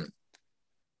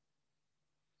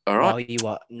right. Well, you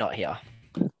are not here.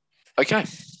 Okay.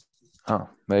 Oh,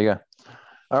 there you go.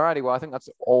 All righty. Well, I think that's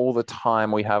all the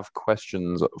time we have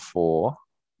questions for.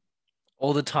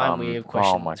 All the time we have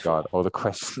questions. Oh my God. All the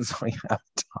questions we have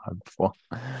time for.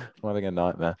 I'm having a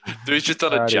nightmare. Dude's just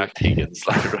done a Jack Higgins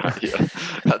right here.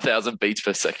 1,000 beats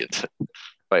per second.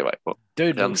 Wait. What?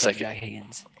 Dude, looks like Jack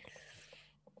Higgins.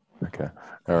 Okay.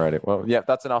 All righty. Well, yeah,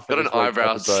 that's enough. Got an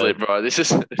eyebrow slip, bro. This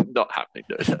is not happening,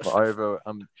 dude.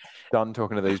 I'm done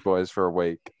talking to these boys for a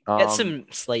week. Get some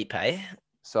sleep, eh?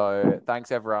 So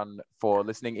thanks everyone for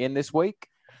listening in this week.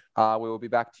 We will be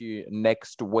back to you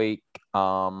next week,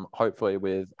 hopefully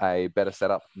with a better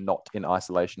setup, not in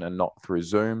isolation and not through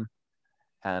Zoom.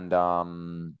 And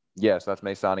so that's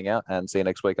me signing out, and see you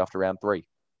next week after round 3.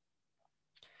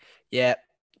 Yeah,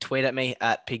 tweet at me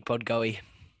at PigPodGoey.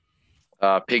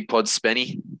 PigPod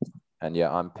Spenny. And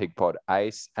yeah, I'm PigPod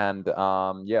Ace. And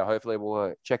hopefully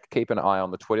we'll keep an eye on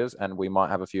the Twitters, and we might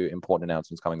have a few important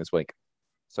announcements coming this week.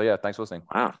 So yeah, thanks for listening.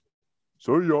 Wow.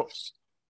 See ya.